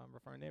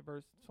 referring to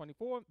verse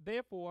 24.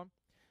 Therefore,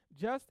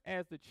 just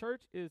as the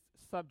church is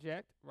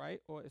subject,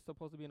 right, or is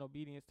supposed to be in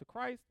obedience to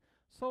Christ,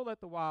 so let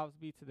the wives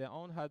be to their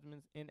own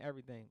husbands in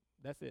everything.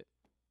 That's it.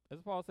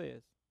 That's what Paul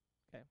says.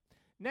 Okay.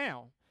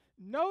 Now,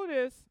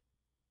 notice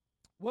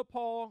what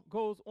Paul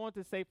goes on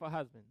to say for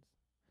husbands.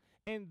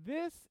 And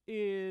this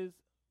is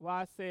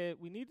why I said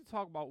we need to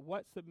talk about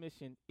what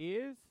submission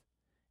is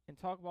and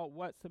talk about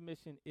what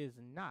submission is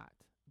not.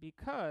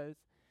 Because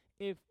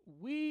if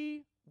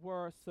we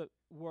were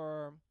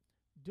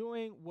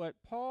doing what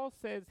Paul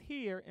says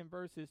here in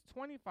verses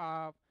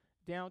 25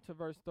 down to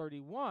verse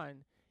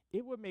 31,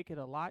 it would make it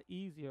a lot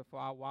easier for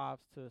our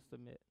wives to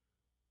submit.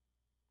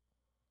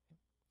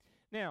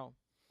 Now,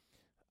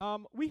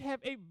 we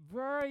have a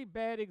very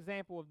bad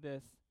example of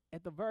this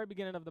at the very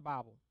beginning of the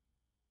Bible.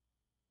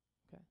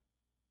 Okay.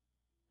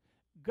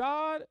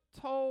 God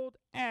told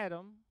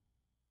Adam,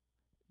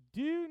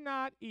 "Do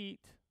not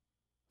eat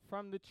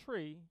from the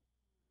tree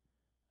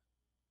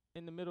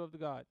in the middle of the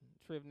garden,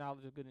 tree of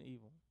knowledge of good and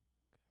evil."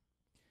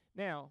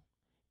 Okay. Now,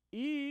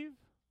 Eve,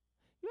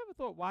 you ever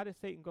thought, why did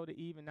Satan go to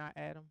Eve and not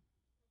Adam?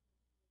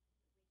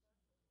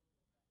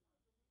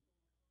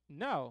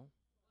 No.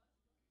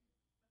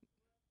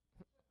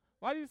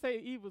 Why do you say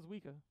Eve was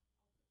weaker?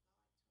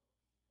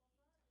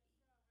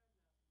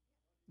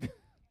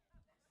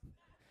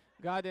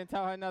 God didn't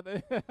tell her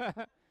nothing.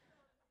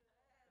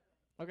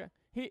 Okay.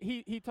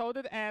 He told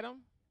it to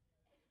Adam.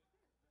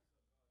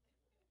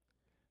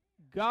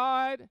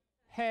 God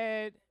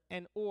had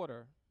an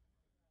order.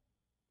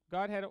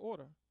 God had an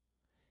order.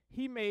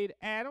 He made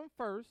Adam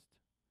first.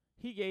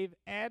 He gave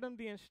Adam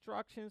the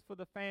instructions for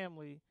the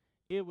family.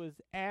 It was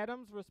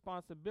Adam's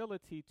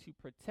responsibility to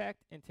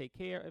protect and take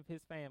care of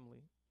his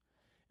family.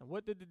 And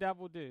what did the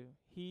devil do?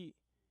 He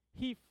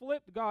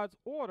flipped God's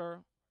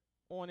order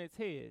on its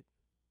head.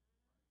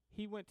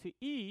 He went to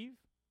Eve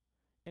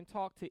and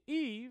talked to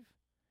Eve,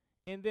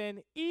 and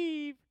then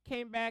Eve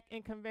came back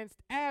and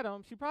convinced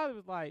Adam. She probably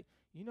was like,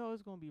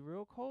 it's going to be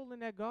real cold in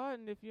that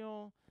garden if you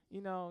don't,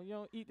 you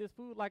don't eat this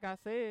food like I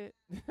said.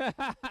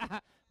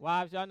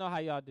 Wives, y'all know how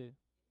y'all do.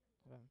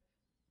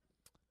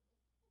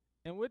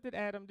 And what did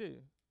Adam do?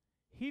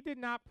 He did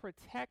not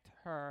protect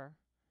her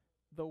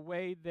the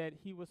way that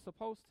he was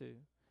supposed to.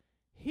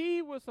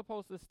 He was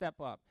supposed to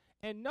step up.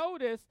 And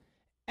notice,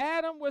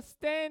 Adam was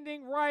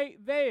standing right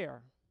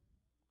there.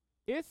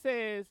 It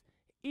says,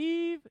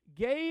 Eve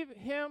gave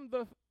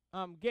the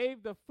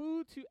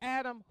food to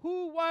Adam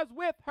who was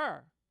with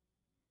her.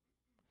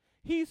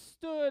 He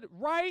stood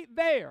right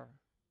there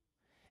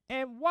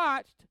and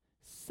watched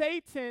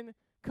Satan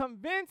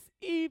convince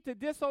Eve to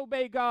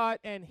disobey God,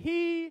 and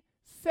he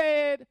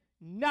said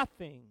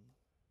nothing.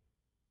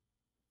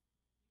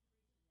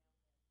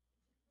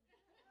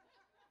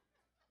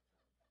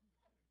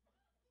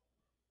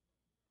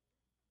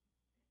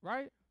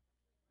 Right?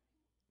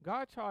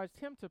 God charged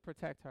him to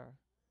protect her,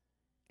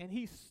 and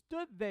he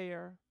stood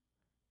there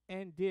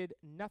and did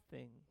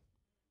nothing.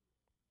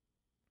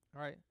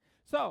 All right?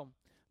 So,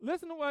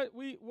 listen to what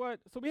we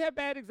have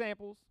bad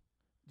examples.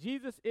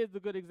 Jesus is the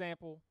good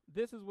example.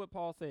 This is what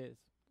Paul says.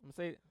 I'm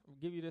going to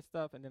give you this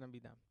stuff, and then I'll be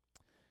done.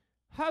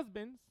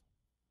 Husbands,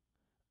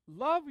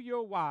 love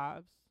your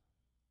wives.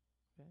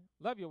 Okay?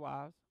 Love your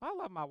wives. I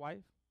love my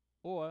wife.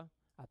 Or,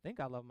 I think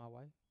I love my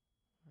wife.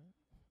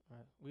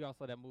 Right. We all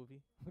saw that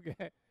movie.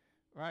 Okay.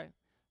 Right.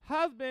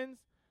 Husbands,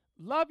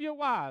 love your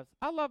wives.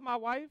 I love my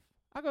wife.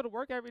 I go to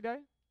work every day.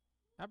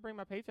 I bring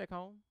my paycheck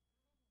home.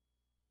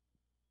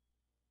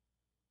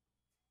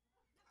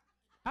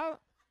 I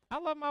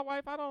love my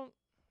wife. I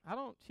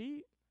don't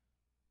cheat.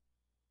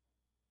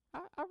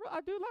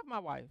 I do love my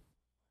wife.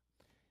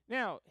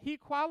 Now, he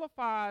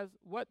qualifies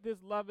what this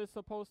love is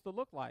supposed to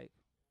look like,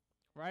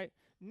 right?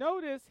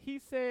 Notice he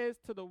says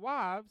to the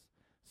wives,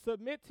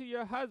 submit to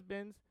your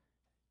husbands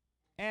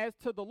as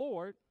to the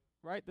Lord,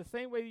 right? The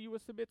same way you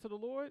would submit to the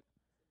Lord.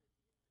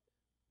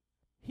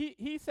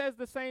 He says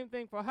the same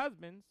thing for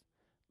husbands.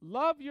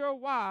 Love your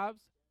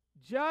wives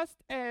just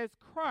as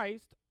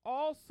Christ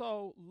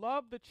also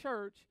loved the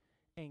church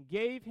and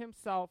gave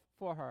himself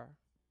for her.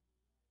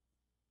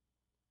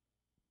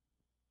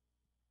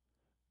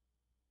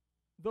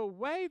 The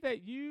way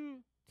that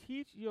you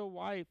teach your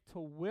wife to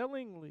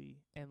willingly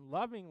and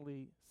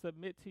lovingly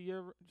submit to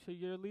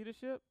your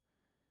leadership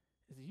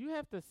is you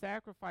have to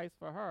sacrifice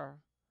for her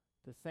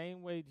the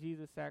same way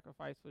Jesus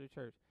sacrificed for the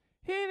church.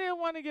 He didn't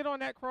want to get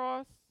on that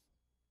cross,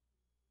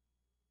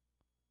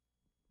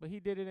 but he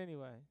did it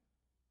anyway.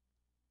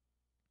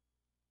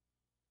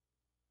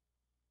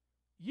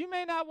 You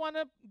may not want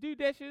to do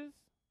dishes,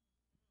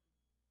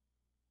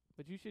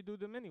 but you should do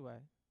them anyway.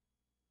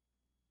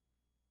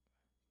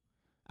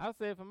 I'll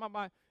say it from my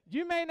mind.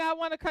 You may not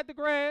want to cut the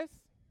grass,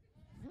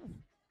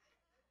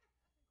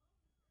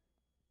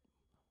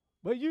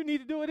 but you need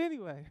to do it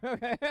anyway.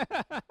 Okay.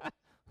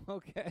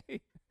 Okay.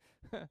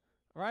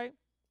 Right?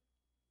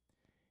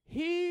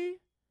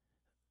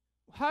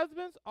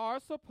 Husbands are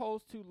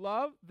supposed to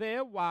love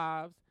their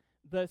wives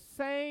the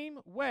same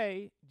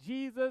way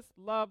Jesus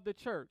loved the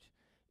church.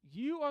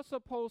 You are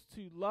supposed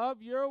to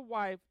love your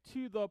wife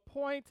to the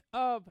point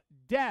of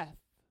death.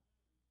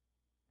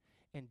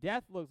 And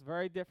death looks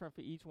very different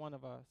for each one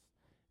of us.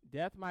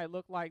 Death might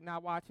look like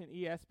not watching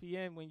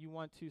ESPN when you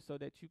want to so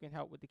that you can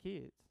help with the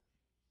kids.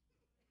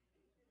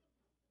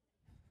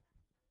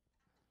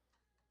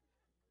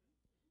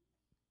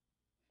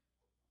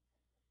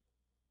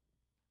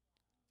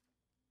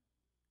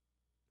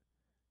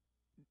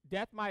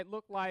 Death might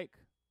look like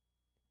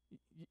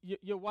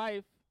your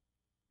wife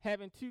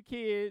having 2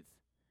 kids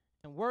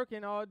and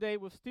working all day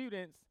with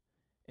students,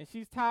 and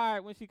she's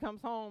tired when she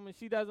comes home and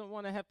she doesn't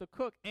want to have to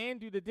cook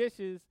and do the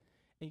dishes,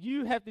 and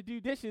you have to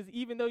do dishes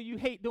even though you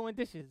hate doing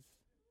dishes.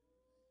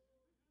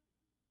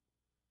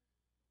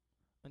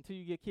 Until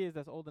you get kids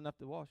that's old enough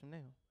to wash them now.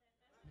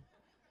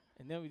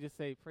 And then we just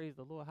say, praise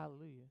the Lord,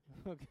 hallelujah.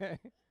 Okay?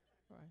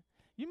 Right.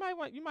 You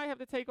might have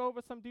to take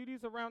over some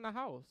duties around the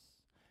house.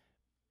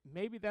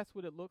 Maybe that's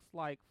what it looks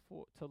like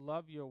to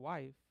love your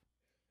wife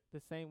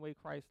the same way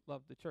Christ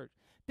loved the church.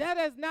 That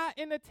is not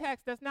in the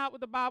text. That's not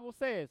what the Bible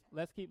says.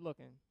 Let's keep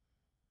looking.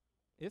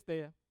 It's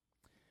there.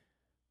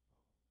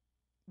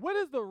 What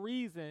is the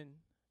reason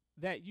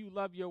that you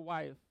love your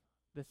wife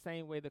the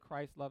same way that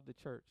Christ loved the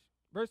church?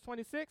 Verse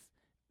 26,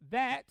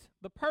 that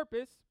the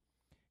purpose,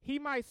 he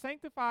might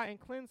sanctify and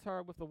cleanse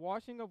her with the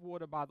washing of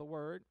water by the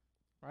word,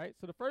 right?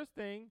 So the first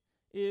thing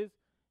is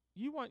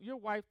you want your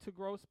wife to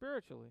grow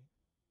spiritually.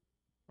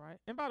 right?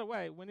 And by the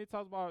way, when it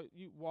talks about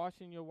you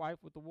washing your wife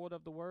with the water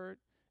of the word,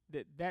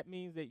 that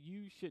means that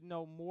you should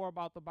know more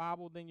about the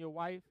Bible than your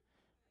wife,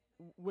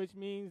 which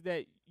means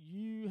that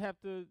you have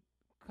to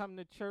come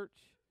to church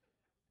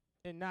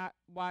and not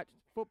watch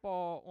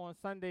football on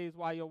Sundays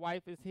while your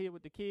wife is here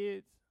with the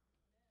kids.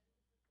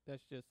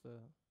 That's just a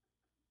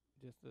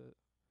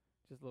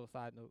little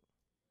side note.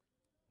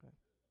 Okay.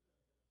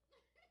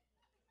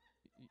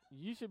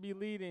 You should be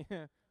leading.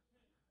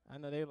 I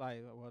know they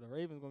like, well, the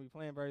Ravens gonna be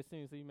playing very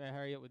soon, so you may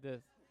hurry up with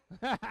this.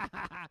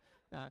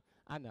 Nah,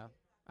 I know,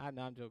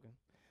 I'm joking,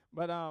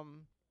 but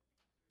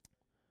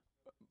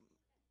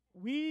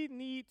we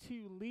need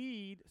to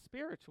lead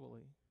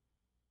spiritually.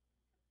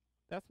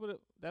 That's what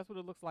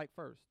it looks like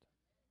first.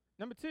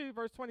 Number 2,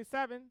 verse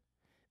 27,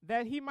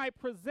 that he might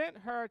present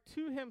her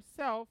to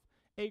himself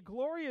a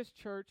glorious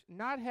church,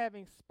 not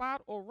having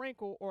spot or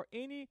wrinkle or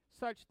any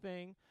such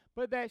thing,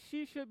 but that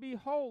she should be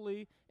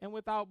holy and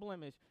without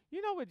blemish.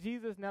 You know what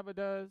Jesus never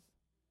does?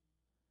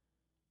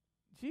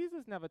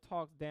 Jesus never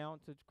talks down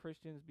to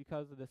Christians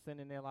because of the sin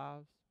in their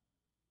lives.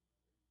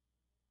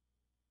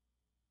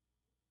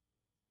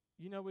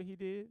 You know what he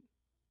did?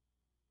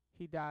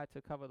 He died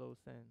to cover those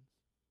sins.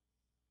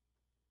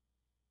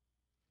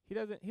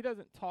 He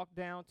doesn't talk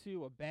down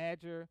to or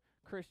badger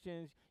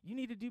Christians. You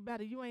need to do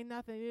better. You ain't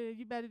nothing.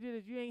 You better do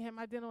this. You ain't had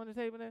my dinner on the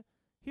table.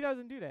 He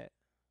doesn't do that.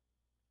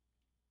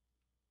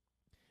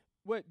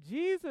 What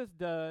Jesus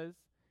does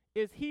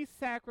is he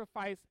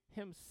sacrificed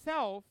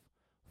himself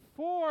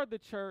for the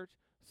church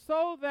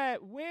so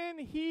that when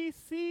he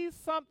sees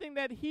something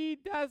that he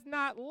does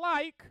not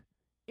like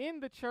in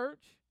the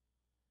church,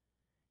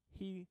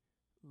 he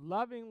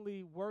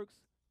lovingly works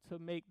to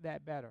make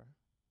that better.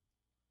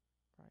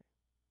 Right?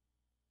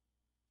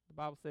 The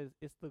Bible says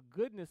it's the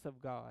goodness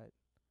of God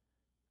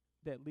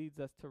that leads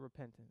us to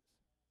repentance.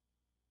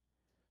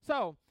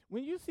 So,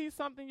 when you see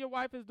something your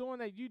wife is doing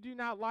that you do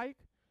not like,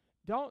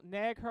 don't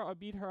nag her or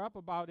beat her up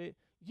about it.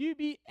 You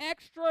be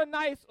extra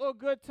nice or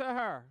good to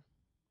her,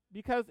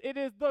 because it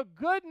is the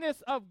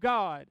goodness of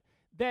God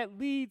that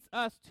leads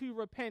us to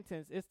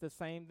repentance. It's the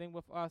same thing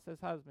with us as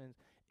husbands.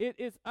 It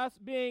is us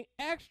being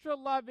extra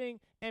loving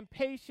and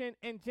patient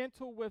and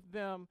gentle with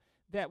them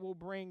that will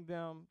bring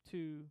them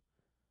to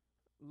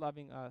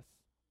loving us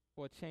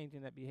or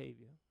changing that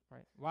behavior.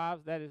 Right,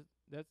 wives, that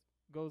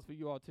goes for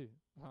you all too.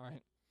 All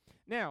right.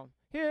 Now,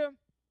 here,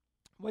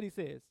 what he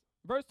says,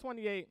 verse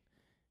 28.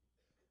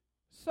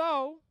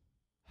 So,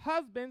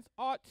 husbands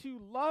ought to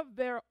love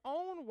their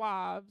own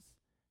wives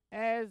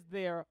as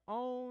their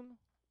own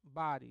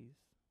bodies.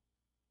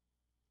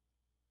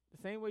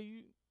 The same way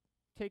you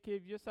take care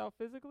of yourself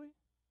physically,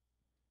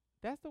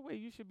 that's the way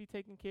you should be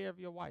taking care of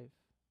your wife.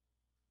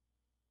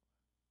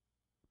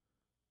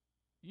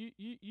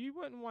 You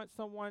wouldn't want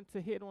someone to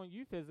hit on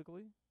you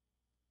physically.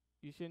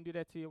 You shouldn't do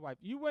that to your wife.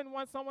 You wouldn't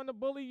want someone to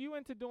bully you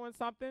into doing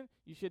something.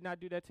 You should not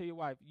do that to your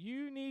wife.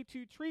 You need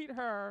to treat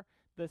her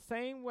the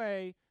same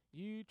way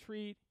you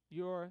treat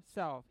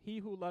yourself. He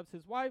who loves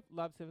his wife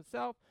loves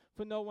himself,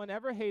 for no one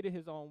ever hated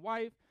his own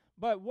wife,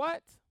 but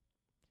what?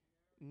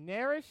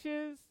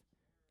 Nourishes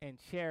and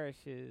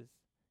cherishes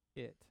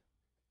it,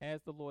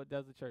 as the Lord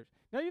does the church.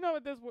 Now, you know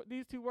what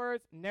these two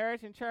words,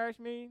 nourish and cherish,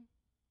 mean?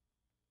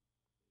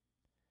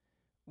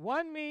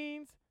 One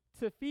means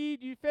to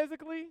feed you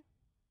physically,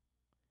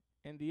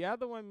 and the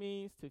other one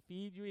means to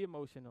feed you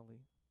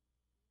emotionally.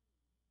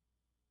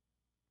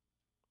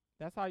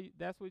 That's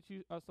what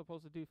you are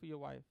supposed to do for your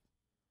wife.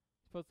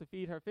 You're supposed to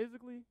feed her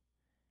physically,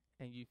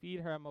 and you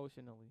feed her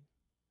emotionally.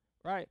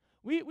 Right?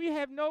 We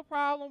have no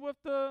problem with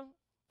the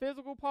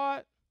physical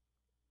part,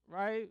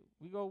 right?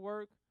 We go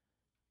work.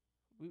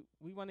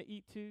 We want to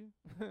eat too.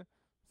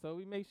 So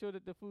we make sure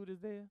that the food is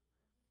there.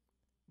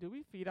 Do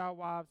we feed our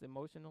wives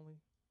emotionally?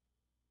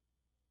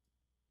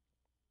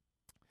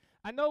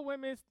 I know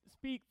women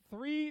speak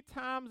 3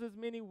 times as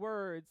many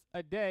words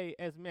a day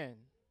as men.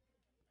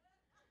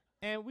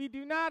 And we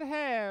do not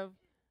have,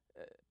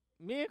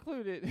 me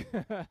included,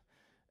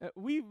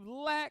 we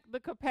lack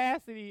the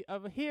capacity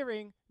of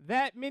hearing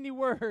that many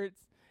words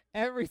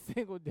every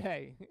single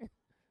day.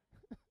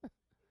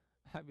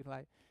 I'd be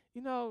like,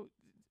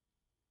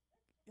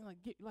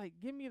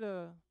 give me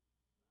the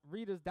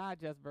Reader's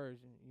Digest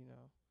version,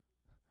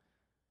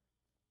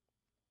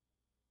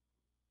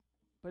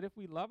 But if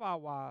we love our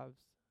wives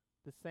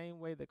the same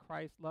way that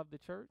Christ loved the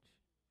church,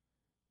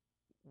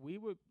 we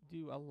would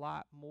do a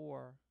lot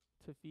more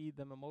to feed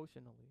them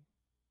emotionally.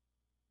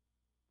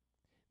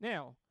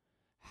 Now,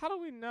 how do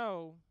we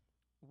know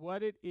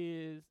what it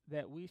is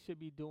that we should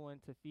be doing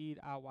to feed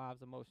our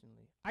wives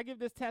emotionally? I give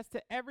this test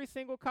to every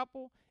single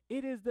couple.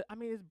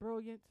 It's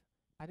brilliant.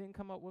 I didn't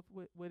come up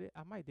with it.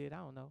 I might did, I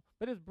don't know.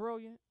 But it's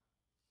brilliant.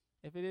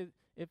 If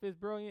it's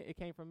brilliant, it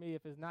came from me.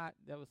 If it's not,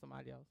 that was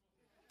somebody else.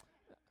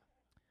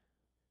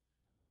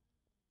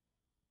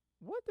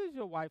 What does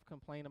your wife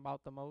complain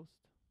about the most?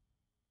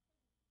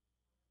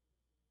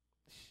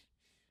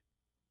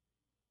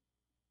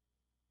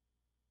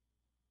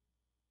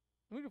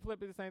 We can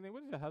flip it the same thing.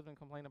 What does your husband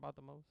complain about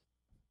the most?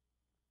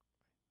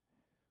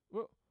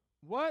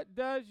 What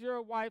does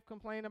your wife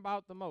complain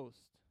about the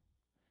most?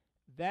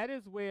 That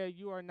is where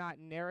you are not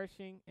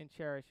nourishing and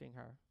cherishing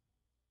her.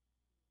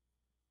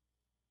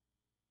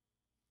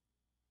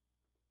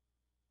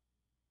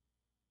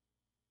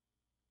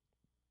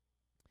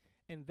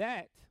 And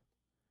that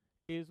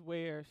is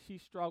where she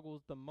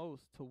struggles the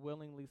most to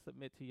willingly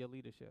submit to your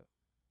leadership.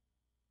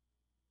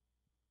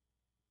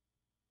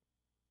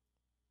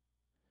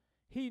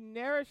 He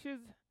nourishes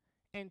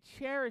and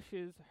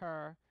cherishes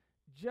her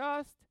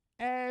just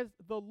as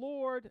the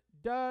Lord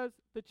does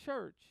the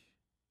church.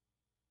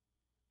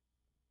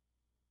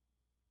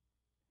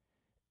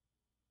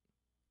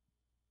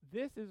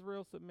 This is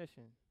real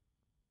submission.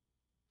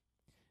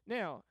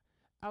 Now,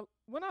 I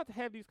went out to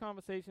have these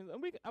conversations,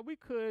 and we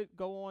could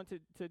go on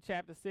to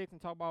chapter 6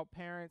 and talk about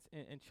parents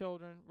and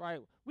children, right?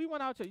 We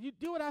went out to, you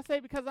do what I say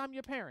because I'm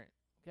your parent,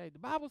 okay? The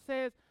Bible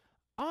says,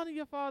 honor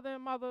your father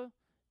and mother,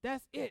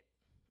 that's it,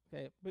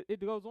 okay? But it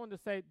goes on to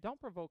say,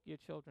 don't provoke your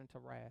children to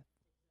wrath.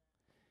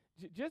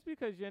 Just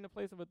because you're in a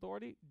place of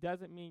authority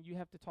doesn't mean you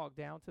have to talk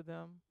down to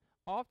them.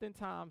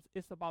 Oftentimes,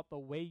 it's about the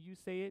way you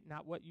say it,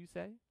 not what you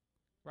say,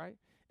 right?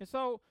 And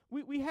so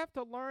we have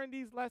to learn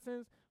these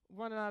lessons.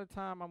 Running out of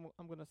time,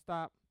 I'm going to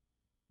stop.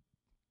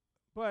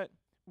 But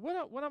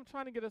what I'm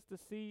trying to get us to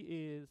see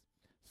is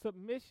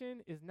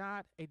submission is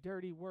not a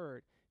dirty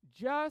word.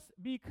 Just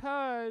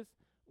because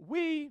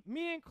me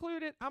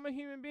included, I'm a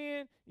human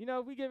being. You know,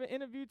 if we give an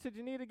interview to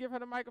Janita, give her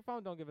the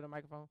microphone. Don't give her the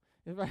microphone.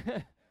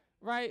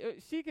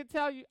 Right? She could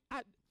tell you.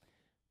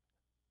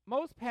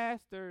 Most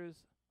pastors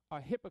are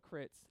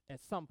hypocrites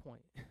at some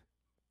point.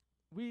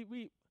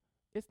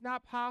 It's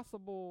not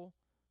possible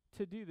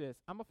to do this.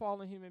 I'm a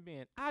fallen human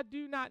being. I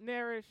do not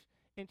nourish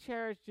and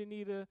cherish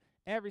Janita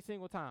every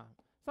single time.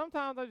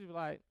 Sometimes I just be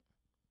like,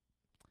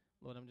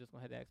 Lord, I'm just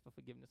going to have to ask for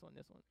forgiveness on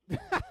this one.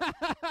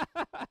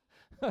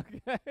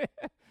 Okay.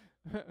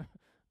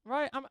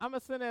 Right? I'm a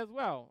sinner as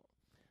well.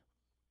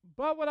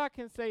 But what I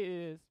can say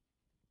is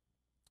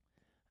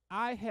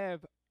I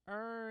have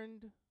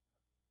earned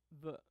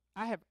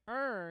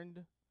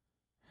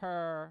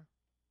her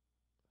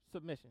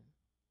submission.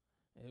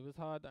 It was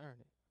hard to earn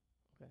it.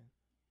 Okay.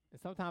 And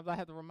sometimes I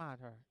have to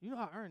remind her, you know,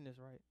 I earned this,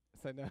 right?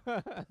 So no.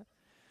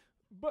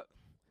 but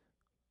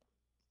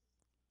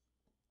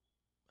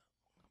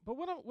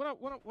what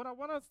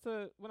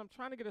I'm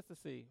trying to get us to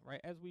see,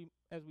 right, as we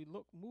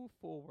move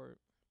forward,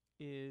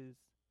 is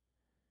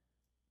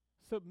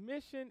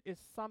submission is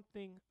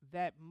something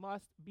that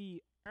must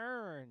be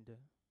earned.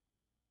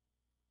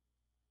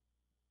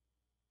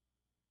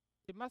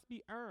 It must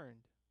be earned.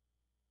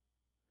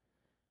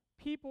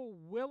 People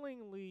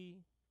willingly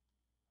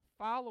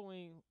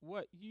following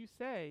what you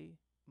say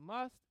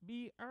must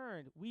be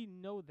earned. We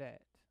know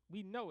that.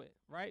 We know it,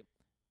 right?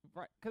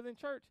 Right? Because in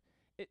church,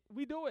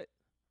 we do it,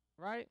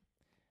 right?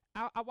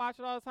 I watch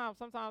it all the time.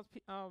 Sometimes,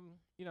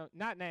 you know,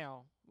 not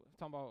now. I'm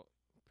talking about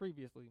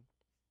previously.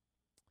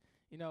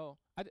 You know,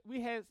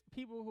 we had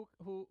people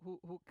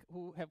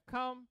who have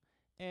come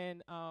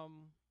and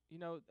you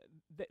know,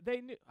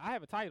 they knew I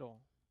have a title.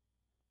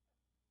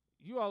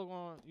 You all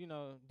going to, you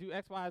know, do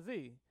X, Y,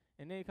 Z.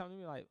 And then they come to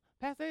me like,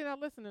 Pastor, they're not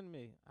listening to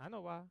me. I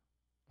know why.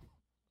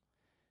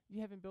 You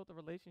haven't built a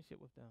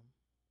relationship with them.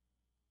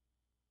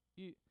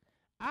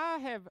 I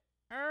have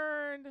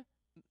earned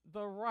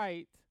the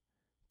right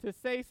to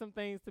say some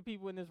things to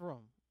people in this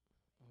room.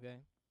 Okay?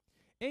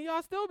 And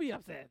y'all still be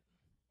upset.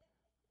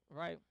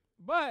 Right?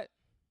 But,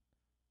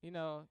 you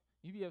know,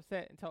 you be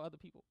upset and tell other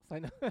people. So,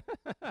 no.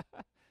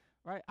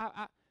 Right?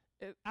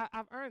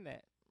 I've earned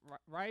that.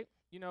 Right?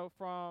 You know,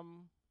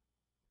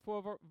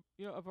 for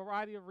a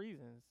variety of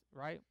reasons,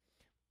 right?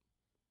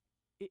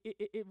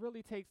 It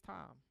really takes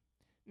time.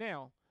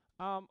 Now,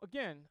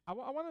 again, I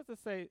wanted to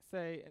say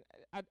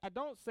I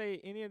don't say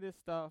any of this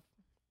stuff,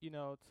 you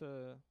know,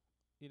 to,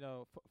 you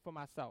know, for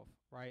myself,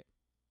 right?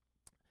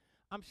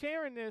 I'm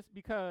sharing this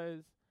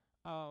because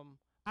I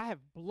have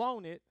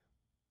blown it,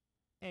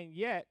 and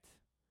yet,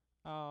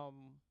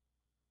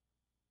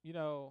 you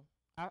know,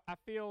 I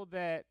feel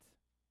that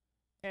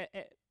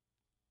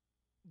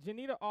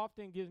Janita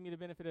often gives me the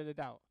benefit of the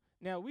doubt.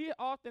 Now, we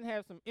often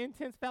have some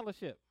intense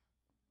fellowship,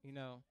 you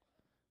know.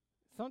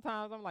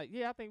 Sometimes I'm like,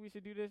 yeah, I think we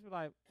should do this. We're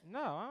like,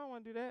 no, I don't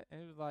want to do that.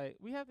 And it was like,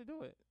 we have to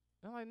do it.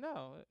 I'm like,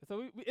 no.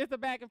 So it's a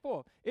back and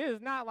forth. It is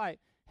not like,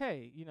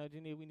 hey, you know,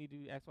 Janita, we need to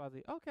do X, Y,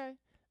 Z. Okay.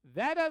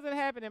 That doesn't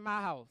happen in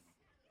my house.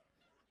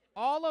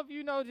 All of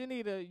you know,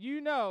 Janita, you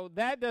know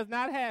that does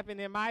not happen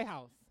in my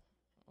house.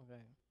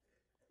 Okay.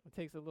 It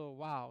takes a little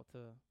while to,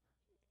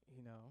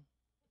 you know,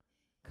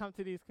 come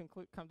to these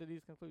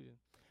conclusions.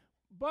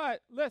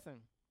 But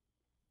listen,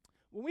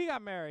 when we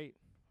got married,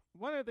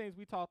 one of the things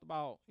we talked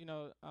about, you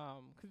know,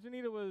 because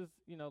Janita was,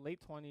 you know, late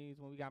 20s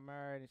when we got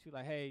married, and she was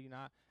like, hey, you know,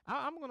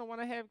 I'm going to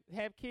want to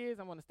have kids.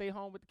 I want to stay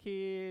home with the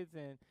kids,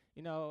 and,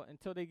 you know,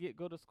 until they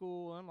go to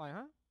school. And I'm like,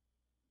 huh?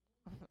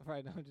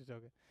 Right, no, I'm just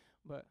joking.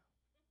 But,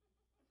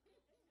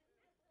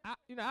 I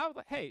was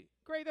like, hey,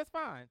 great, that's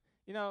fine.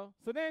 You know,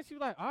 so then she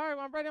was like, all right,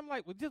 well, I'm ready. I'm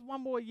like, well, just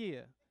one more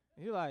year.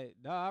 And you're like,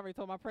 no, I already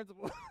told my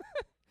principal.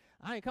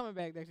 I ain't coming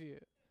back next year.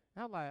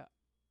 And I'm like,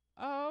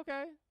 Oh,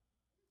 okay.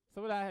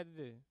 So what I had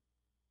to do?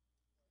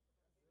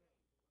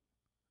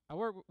 I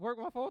work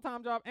my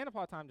full-time job and a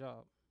part-time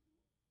job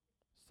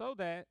so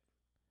that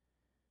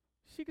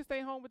she could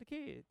stay home with the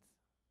kids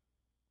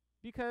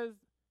because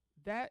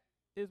that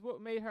is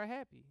what made her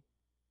happy,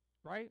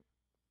 right?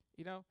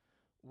 You know,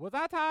 was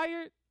I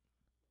tired?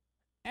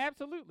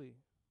 Absolutely,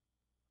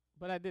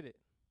 but I did it.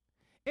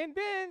 And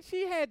then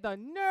she had the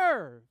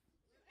nerve.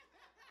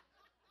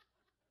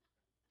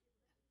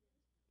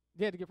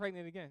 She had to get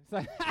pregnant again.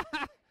 So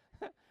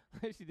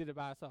she did it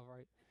by herself,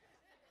 right?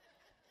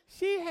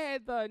 She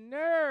had the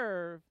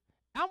nerve.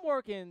 I'm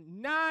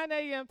working 9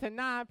 a.m. to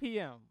 9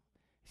 p.m.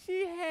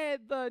 She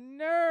had the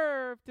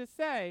nerve to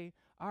say,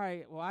 "All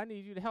right, well, I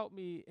need you to help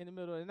me in the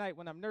middle of the night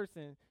when I'm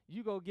nursing.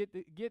 You go get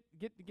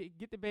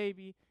the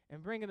baby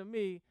and bring it to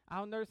me.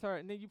 I'll nurse her,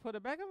 and then you put her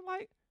back." I'm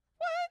like,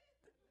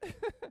 "What?"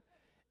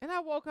 And I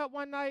woke up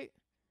one night,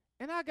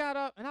 and I got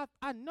up, and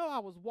I know I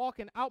was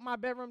walking out my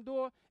bedroom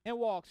door and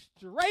walked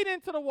straight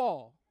into the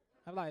wall.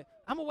 I'm like,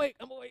 "I'm awake.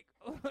 I'm awake."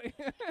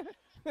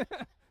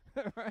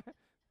 right,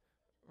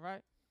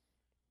 right.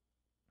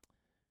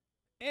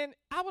 And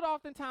I would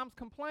oftentimes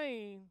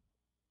complain.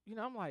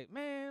 I'm like,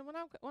 man, when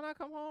I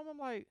come home, I'm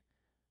like,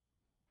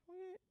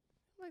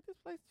 this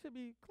place should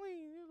be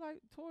clean. There's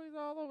like toys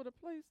all over the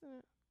place.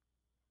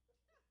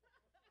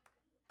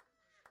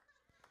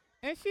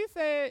 And she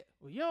said,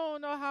 well, you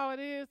don't know how it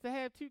is to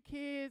have 2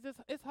 kids.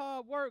 It's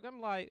hard work. I'm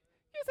like,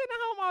 you sitting at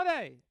home all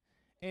day.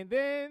 And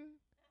then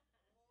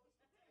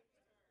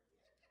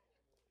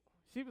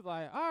she was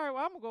like, all right,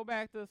 well, I'm go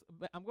back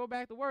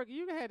to work.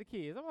 You can have the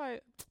kids. I'm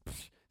like, this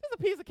is a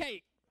piece of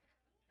cake.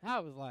 I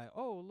was like,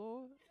 oh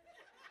Lord.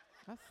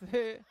 I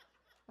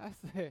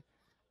said,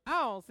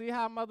 I don't see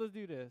how mothers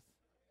do this.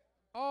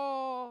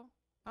 Oh,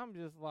 I'm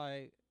just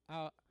like,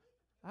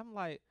 I'm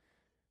like,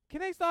 can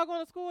they start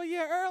going to school a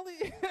year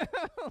early?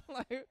 I'm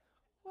like,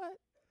 what?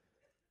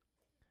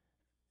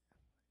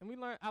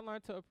 And I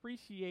learned to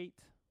appreciate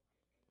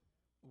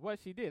what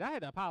she did. I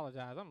had to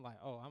apologize. I'm like,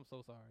 oh, I'm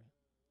so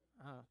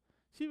sorry.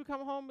 She would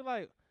come home and be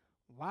like,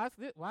 why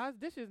is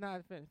dishes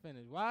not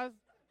finished? Why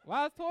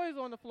is toys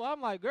on the floor?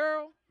 I'm like,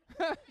 girl,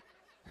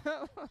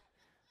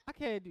 I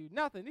can't do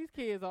nothing. These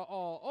kids are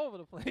all over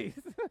the place.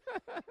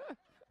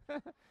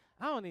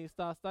 I don't even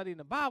start studying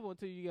the Bible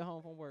until you get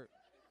home from work.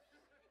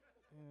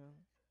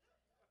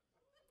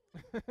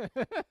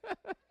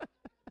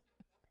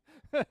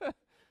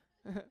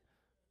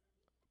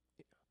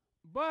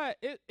 But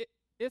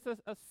it's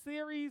a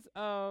series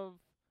of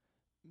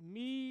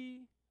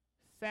me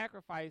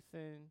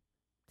sacrificing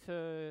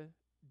to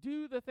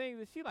do the things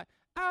that she like.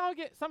 I don't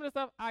get some of the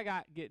stuff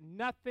get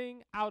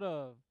nothing out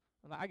of.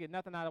 Like, I get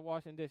nothing out of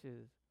washing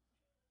dishes.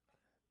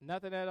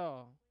 Nothing at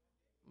all.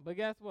 But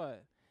guess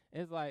what?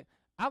 It's like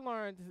I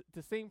learned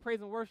to sing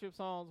praise and worship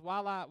songs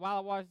while I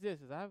wash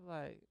dishes. I was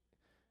like,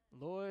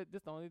 Lord,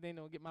 this is the only thing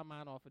that will get my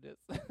mind off of this.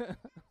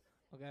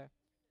 Okay.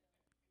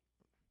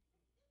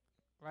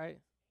 Right?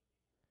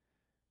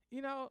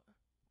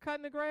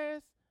 Cutting the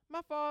grass,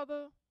 my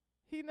father,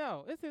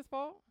 it's his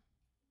fault.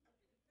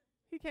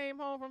 He came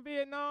home from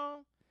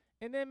Vietnam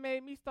and then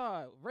made me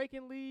start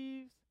raking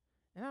leaves.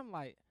 And I'm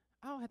like,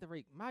 I don't have to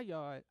rake my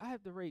yard. I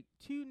have to rake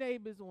 2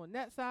 neighbors on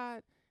that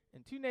side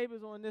and 2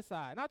 neighbors on this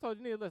side. And I told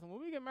you, listen,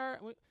 when we get married,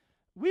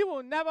 we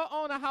will never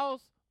own a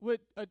house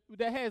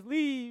that has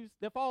leaves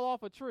that fall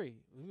off a tree.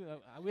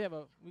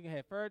 We can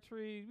have fir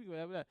trees.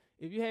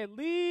 If you had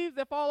leaves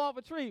that fall off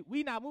a tree,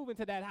 we not moving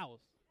to that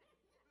house.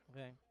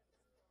 Okay.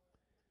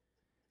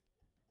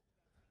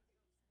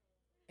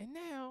 And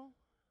now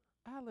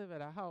I live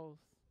at a house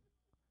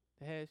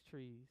that has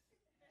trees,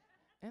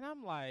 and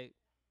I'm like,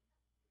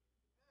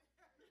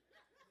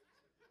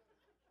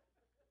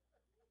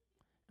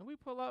 and we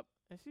pull up,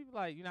 and she be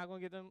like, "You're not gonna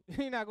get them.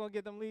 You're not gonna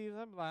get them leaves."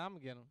 I'm like, "I'm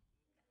gonna get them."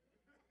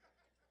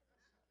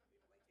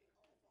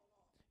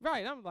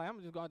 Right, I'm like, I'm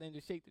gonna just go out there and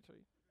just shake the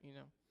tree,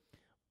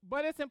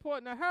 But it's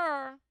important to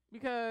her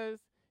because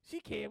she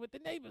cared what the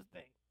neighbors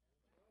think.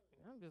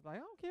 I'm just like,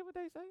 I don't care what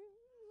they say.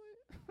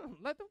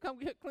 Let them come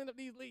clean up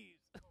these leaves,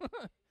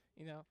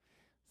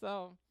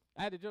 So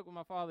I had to joke with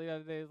my father the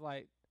other day. It's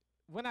like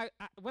when I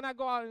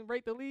go out and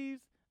rake the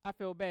leaves, I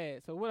feel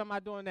bad. So what am I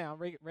doing now? I'm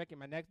raking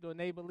my next door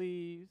neighbor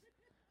leaves.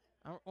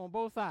 I'm on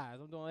both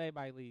sides. I'm doing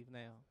everybody leaves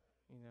now,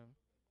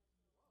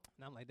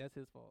 And I'm like, that's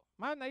his fault.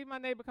 My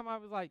neighbor come out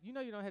and was like, you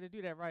don't have to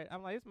do that, right?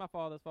 I'm like, it's my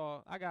father's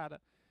fault. I gotta.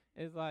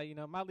 It's like,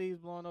 my leaves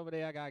blowing over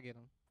there. I gotta get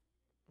them.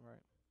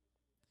 Right.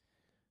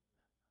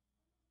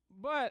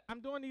 But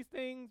I'm doing these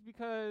things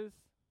because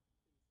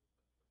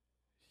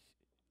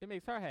it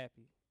makes her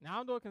happy. Now, I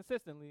don't do it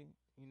consistently.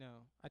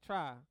 I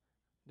try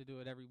to do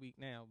it every week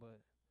now, but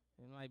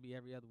it might be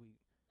every other week.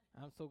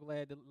 I'm so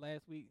glad that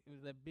last week it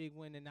was that big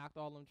wind that knocked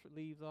all them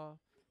leaves off.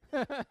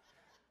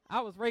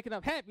 I was raking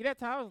up happy that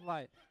time. I was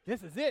like,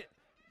 this is it.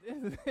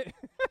 This is it.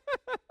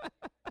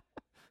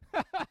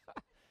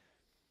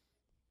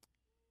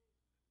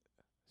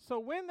 So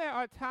when there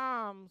are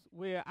times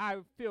where I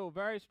feel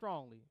very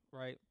strongly,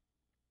 right,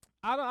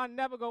 I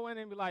never go in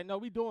and be like, no,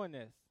 we doing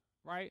this,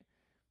 right?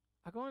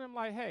 I go in and I'm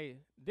like, hey,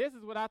 this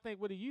is what I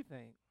think. What do you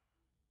think?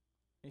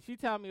 And she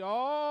tell me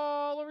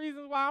all the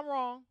reasons why I'm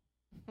wrong.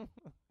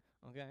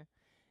 Okay.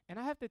 And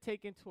I have to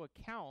take into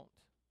account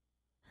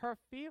her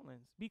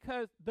feelings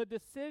because the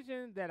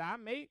decision that I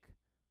make,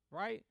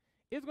 right,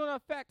 is going to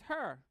affect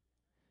her.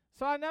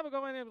 So I never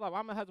go in and be like,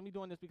 well, my husband be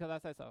doing this because I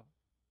said so.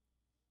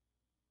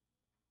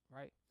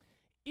 Right?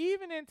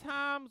 Even in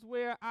times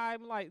where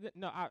I'm like,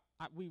 no,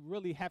 we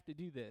really have to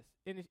do this.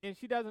 And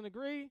she doesn't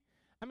agree.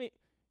 I mean,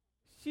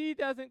 she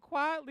doesn't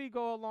quietly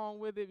go along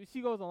with it, but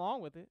she goes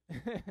along with it.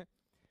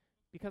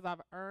 Because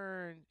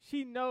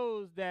she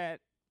knows that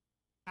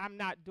I'm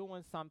not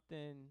doing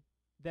something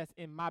that's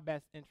in my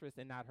best interest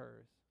and not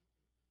hers.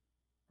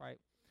 Right?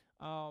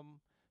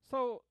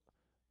 So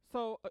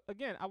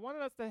again, I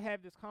wanted us to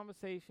have this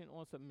conversation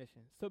on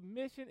submission.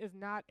 Submission is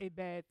not a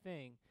bad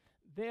thing.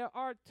 There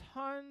are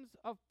tons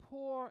of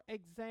poor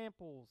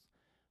examples.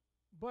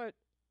 But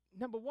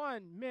number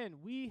one,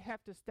 men, we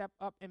have to step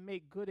up and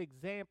make good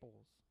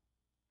examples.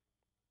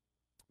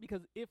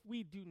 Because if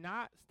we do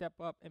not step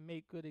up and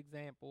make good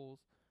examples,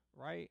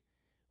 right,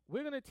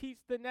 we're going to teach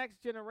the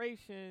next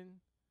generation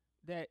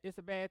that it's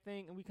a bad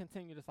thing and we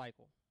continue the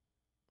cycle.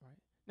 Right?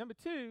 Number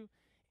two,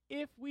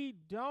 if we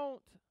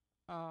don't,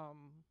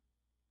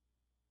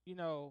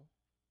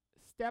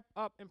 step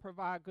up and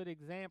provide good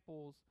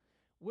examples,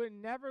 we're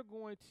never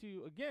going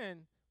to, again,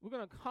 we're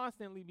going to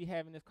constantly be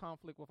having this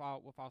conflict with our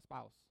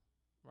spouse,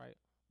 right?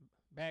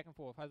 Back and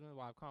forth, husband and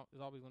wife,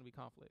 there's always going to be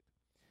conflict.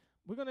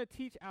 We're going to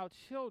teach our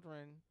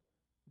children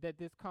that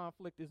this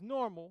conflict is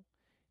normal.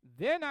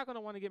 They're not going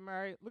to want to get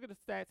married. Look at the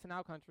stats in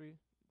our country.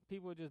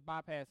 People are just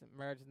bypassing.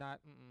 Marriage is not,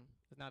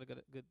 it's not a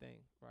good thing,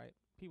 right?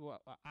 People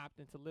are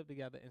opting to live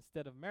together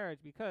instead of marriage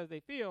because they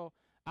feel,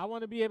 I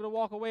want to be able to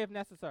walk away if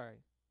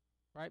necessary,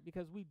 right?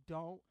 Because we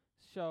don't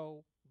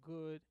show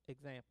good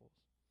examples.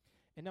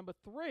 And number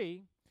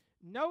three,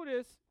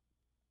 notice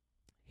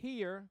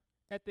here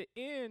at the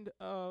end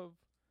of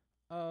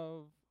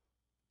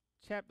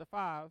chapter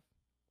 5,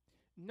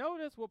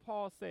 notice what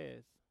Paul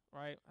says,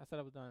 right? I said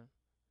I was done.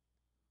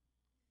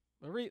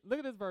 But look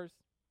at this verse.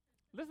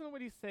 Listen to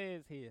what he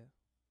says here.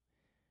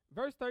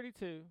 Verse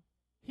 32,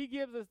 he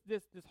gives us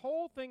this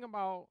whole thing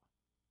about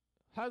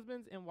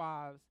husbands and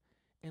wives.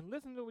 And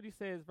listen to what he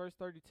says, verse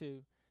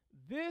 32.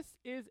 This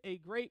is a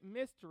great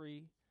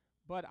mystery,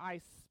 but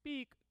I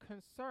speak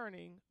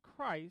concerning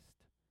Christ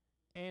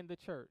and the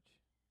church.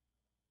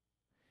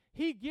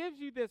 He gives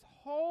you this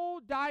whole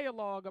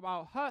dialogue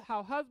about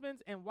how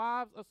husbands and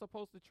wives are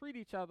supposed to treat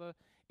each other.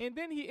 And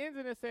then he ends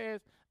it and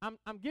says,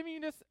 I'm giving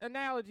you this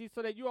analogy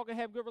so that you all can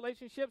have good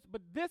relationships,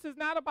 but this is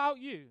not about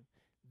you.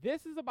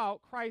 This is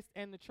about Christ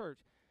and the church.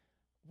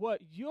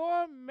 What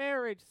your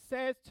marriage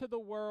says to the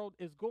world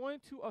is going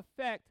to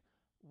affect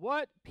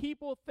what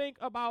people think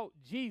about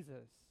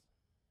Jesus.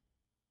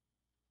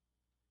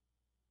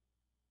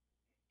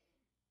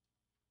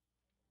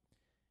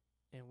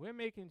 And we're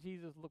making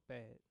Jesus look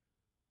bad.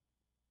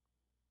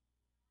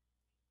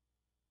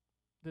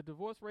 The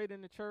divorce rate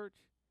in the church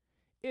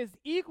is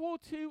equal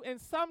to and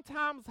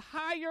sometimes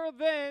higher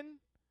than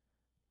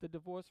the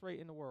divorce rate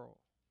in the world.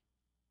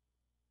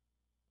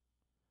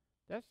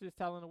 That's just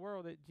telling the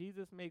world that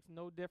Jesus makes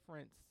no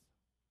difference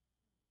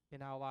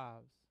in our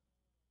lives.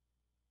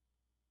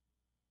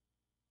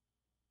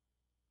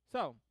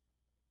 So,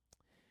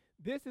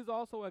 this is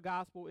also a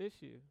gospel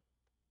issue.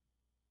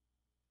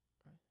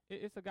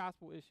 It's a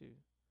gospel issue.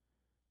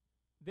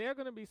 There are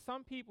going to be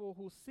some people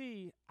who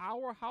see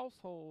our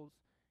households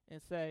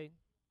and say,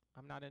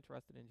 I'm not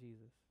interested in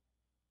Jesus.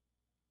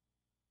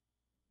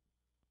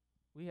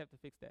 We have to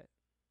fix that.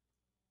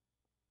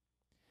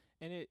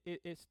 And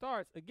it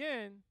starts,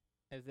 again,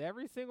 as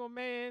every single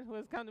man who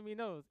has come to me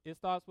knows, it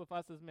starts with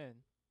us as men.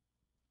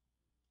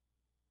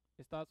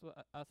 It starts with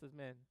us as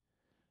men.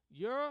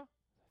 Your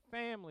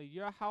family,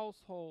 your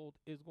household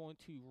is going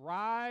to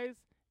rise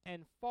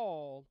and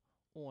fall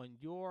on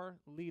your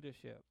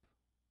leadership.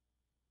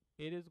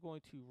 It is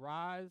going to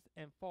rise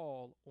and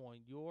fall on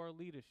your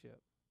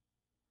leadership.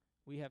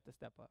 We have to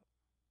step up.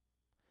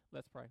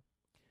 Let's pray.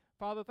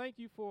 Father, thank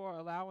you for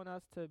allowing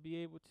us to be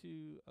able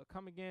to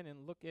come again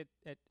and look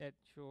at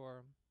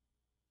your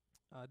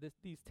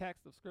these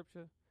texts of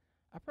Scripture.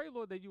 I pray,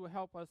 Lord, that you will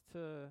help us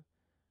to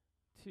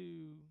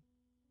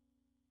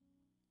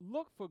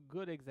look for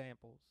good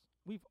examples.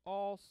 We've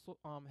also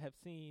have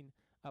seen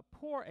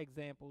poor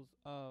examples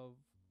of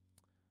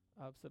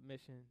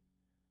submission.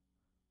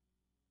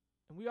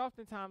 And we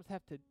oftentimes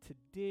have to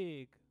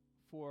dig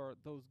for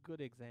those good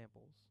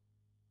examples.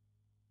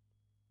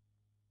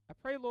 I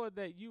pray, Lord,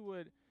 that you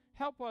would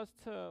help us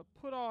to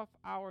put off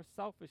our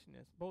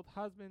selfishness, both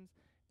husbands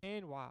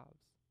and wives,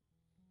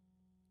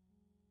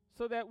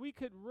 so that we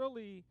could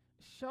really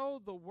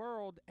show the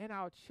world and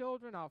our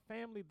children, our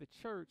family, the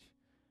church,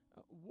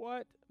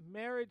 what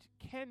marriage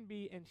can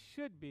be and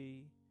should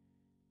be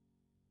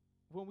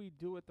when we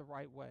do it the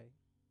right way.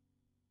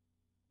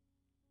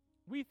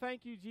 We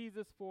thank you,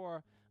 Jesus,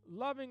 for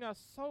loving us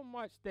so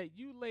much that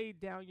you laid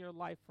down your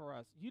life for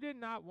us. You did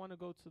not want to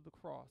go to the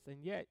cross,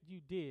 and yet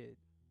you did.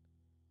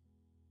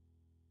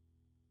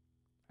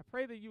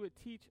 pray that you would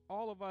teach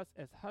all of us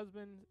as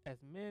husbands, as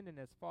men, and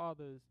as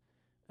fathers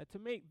to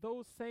make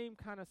those same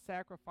kind of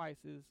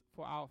sacrifices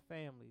for our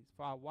families,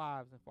 for our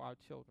wives, and for our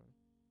children.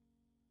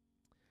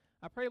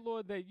 I pray,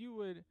 Lord, that you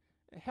would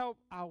help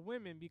our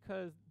women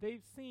because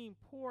they've seen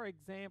poor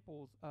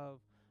examples of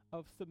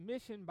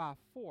submission by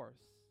force.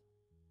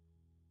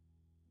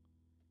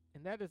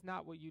 And that is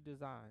not what you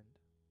designed.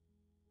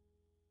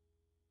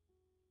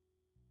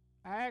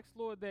 I ask,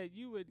 Lord, that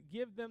you would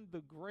give them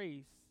the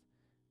grace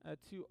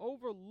to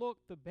overlook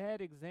the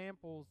bad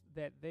examples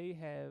that they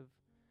have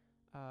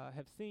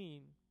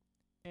seen,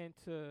 and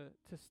to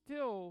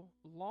still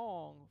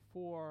long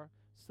for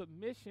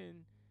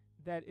submission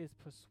that is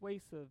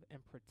persuasive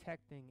and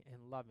protecting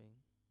and loving.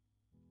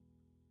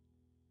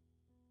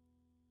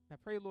 I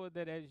pray, Lord,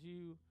 that as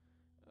you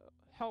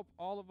help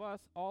all of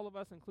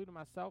us, including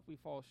myself, we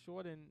fall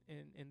short in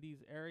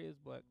these areas,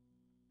 but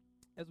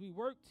as we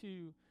work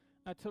to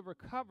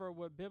recover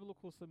what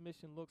biblical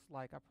submission looks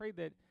like, I pray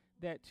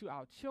that to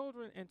our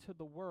children and to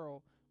the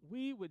world,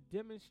 we would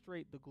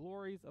demonstrate the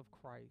glories of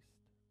Christ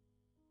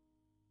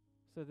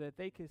so that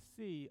they could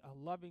see a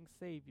loving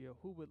Savior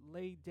who would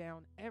lay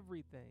down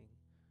everything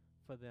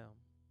for them.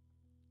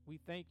 We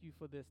thank you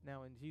for this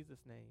now in Jesus'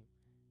 name.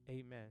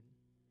 Amen.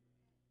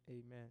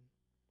 Amen.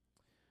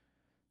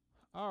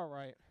 All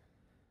right.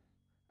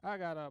 I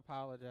got to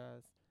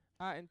apologize.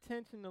 I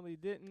intentionally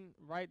didn't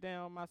write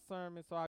down my sermon, so I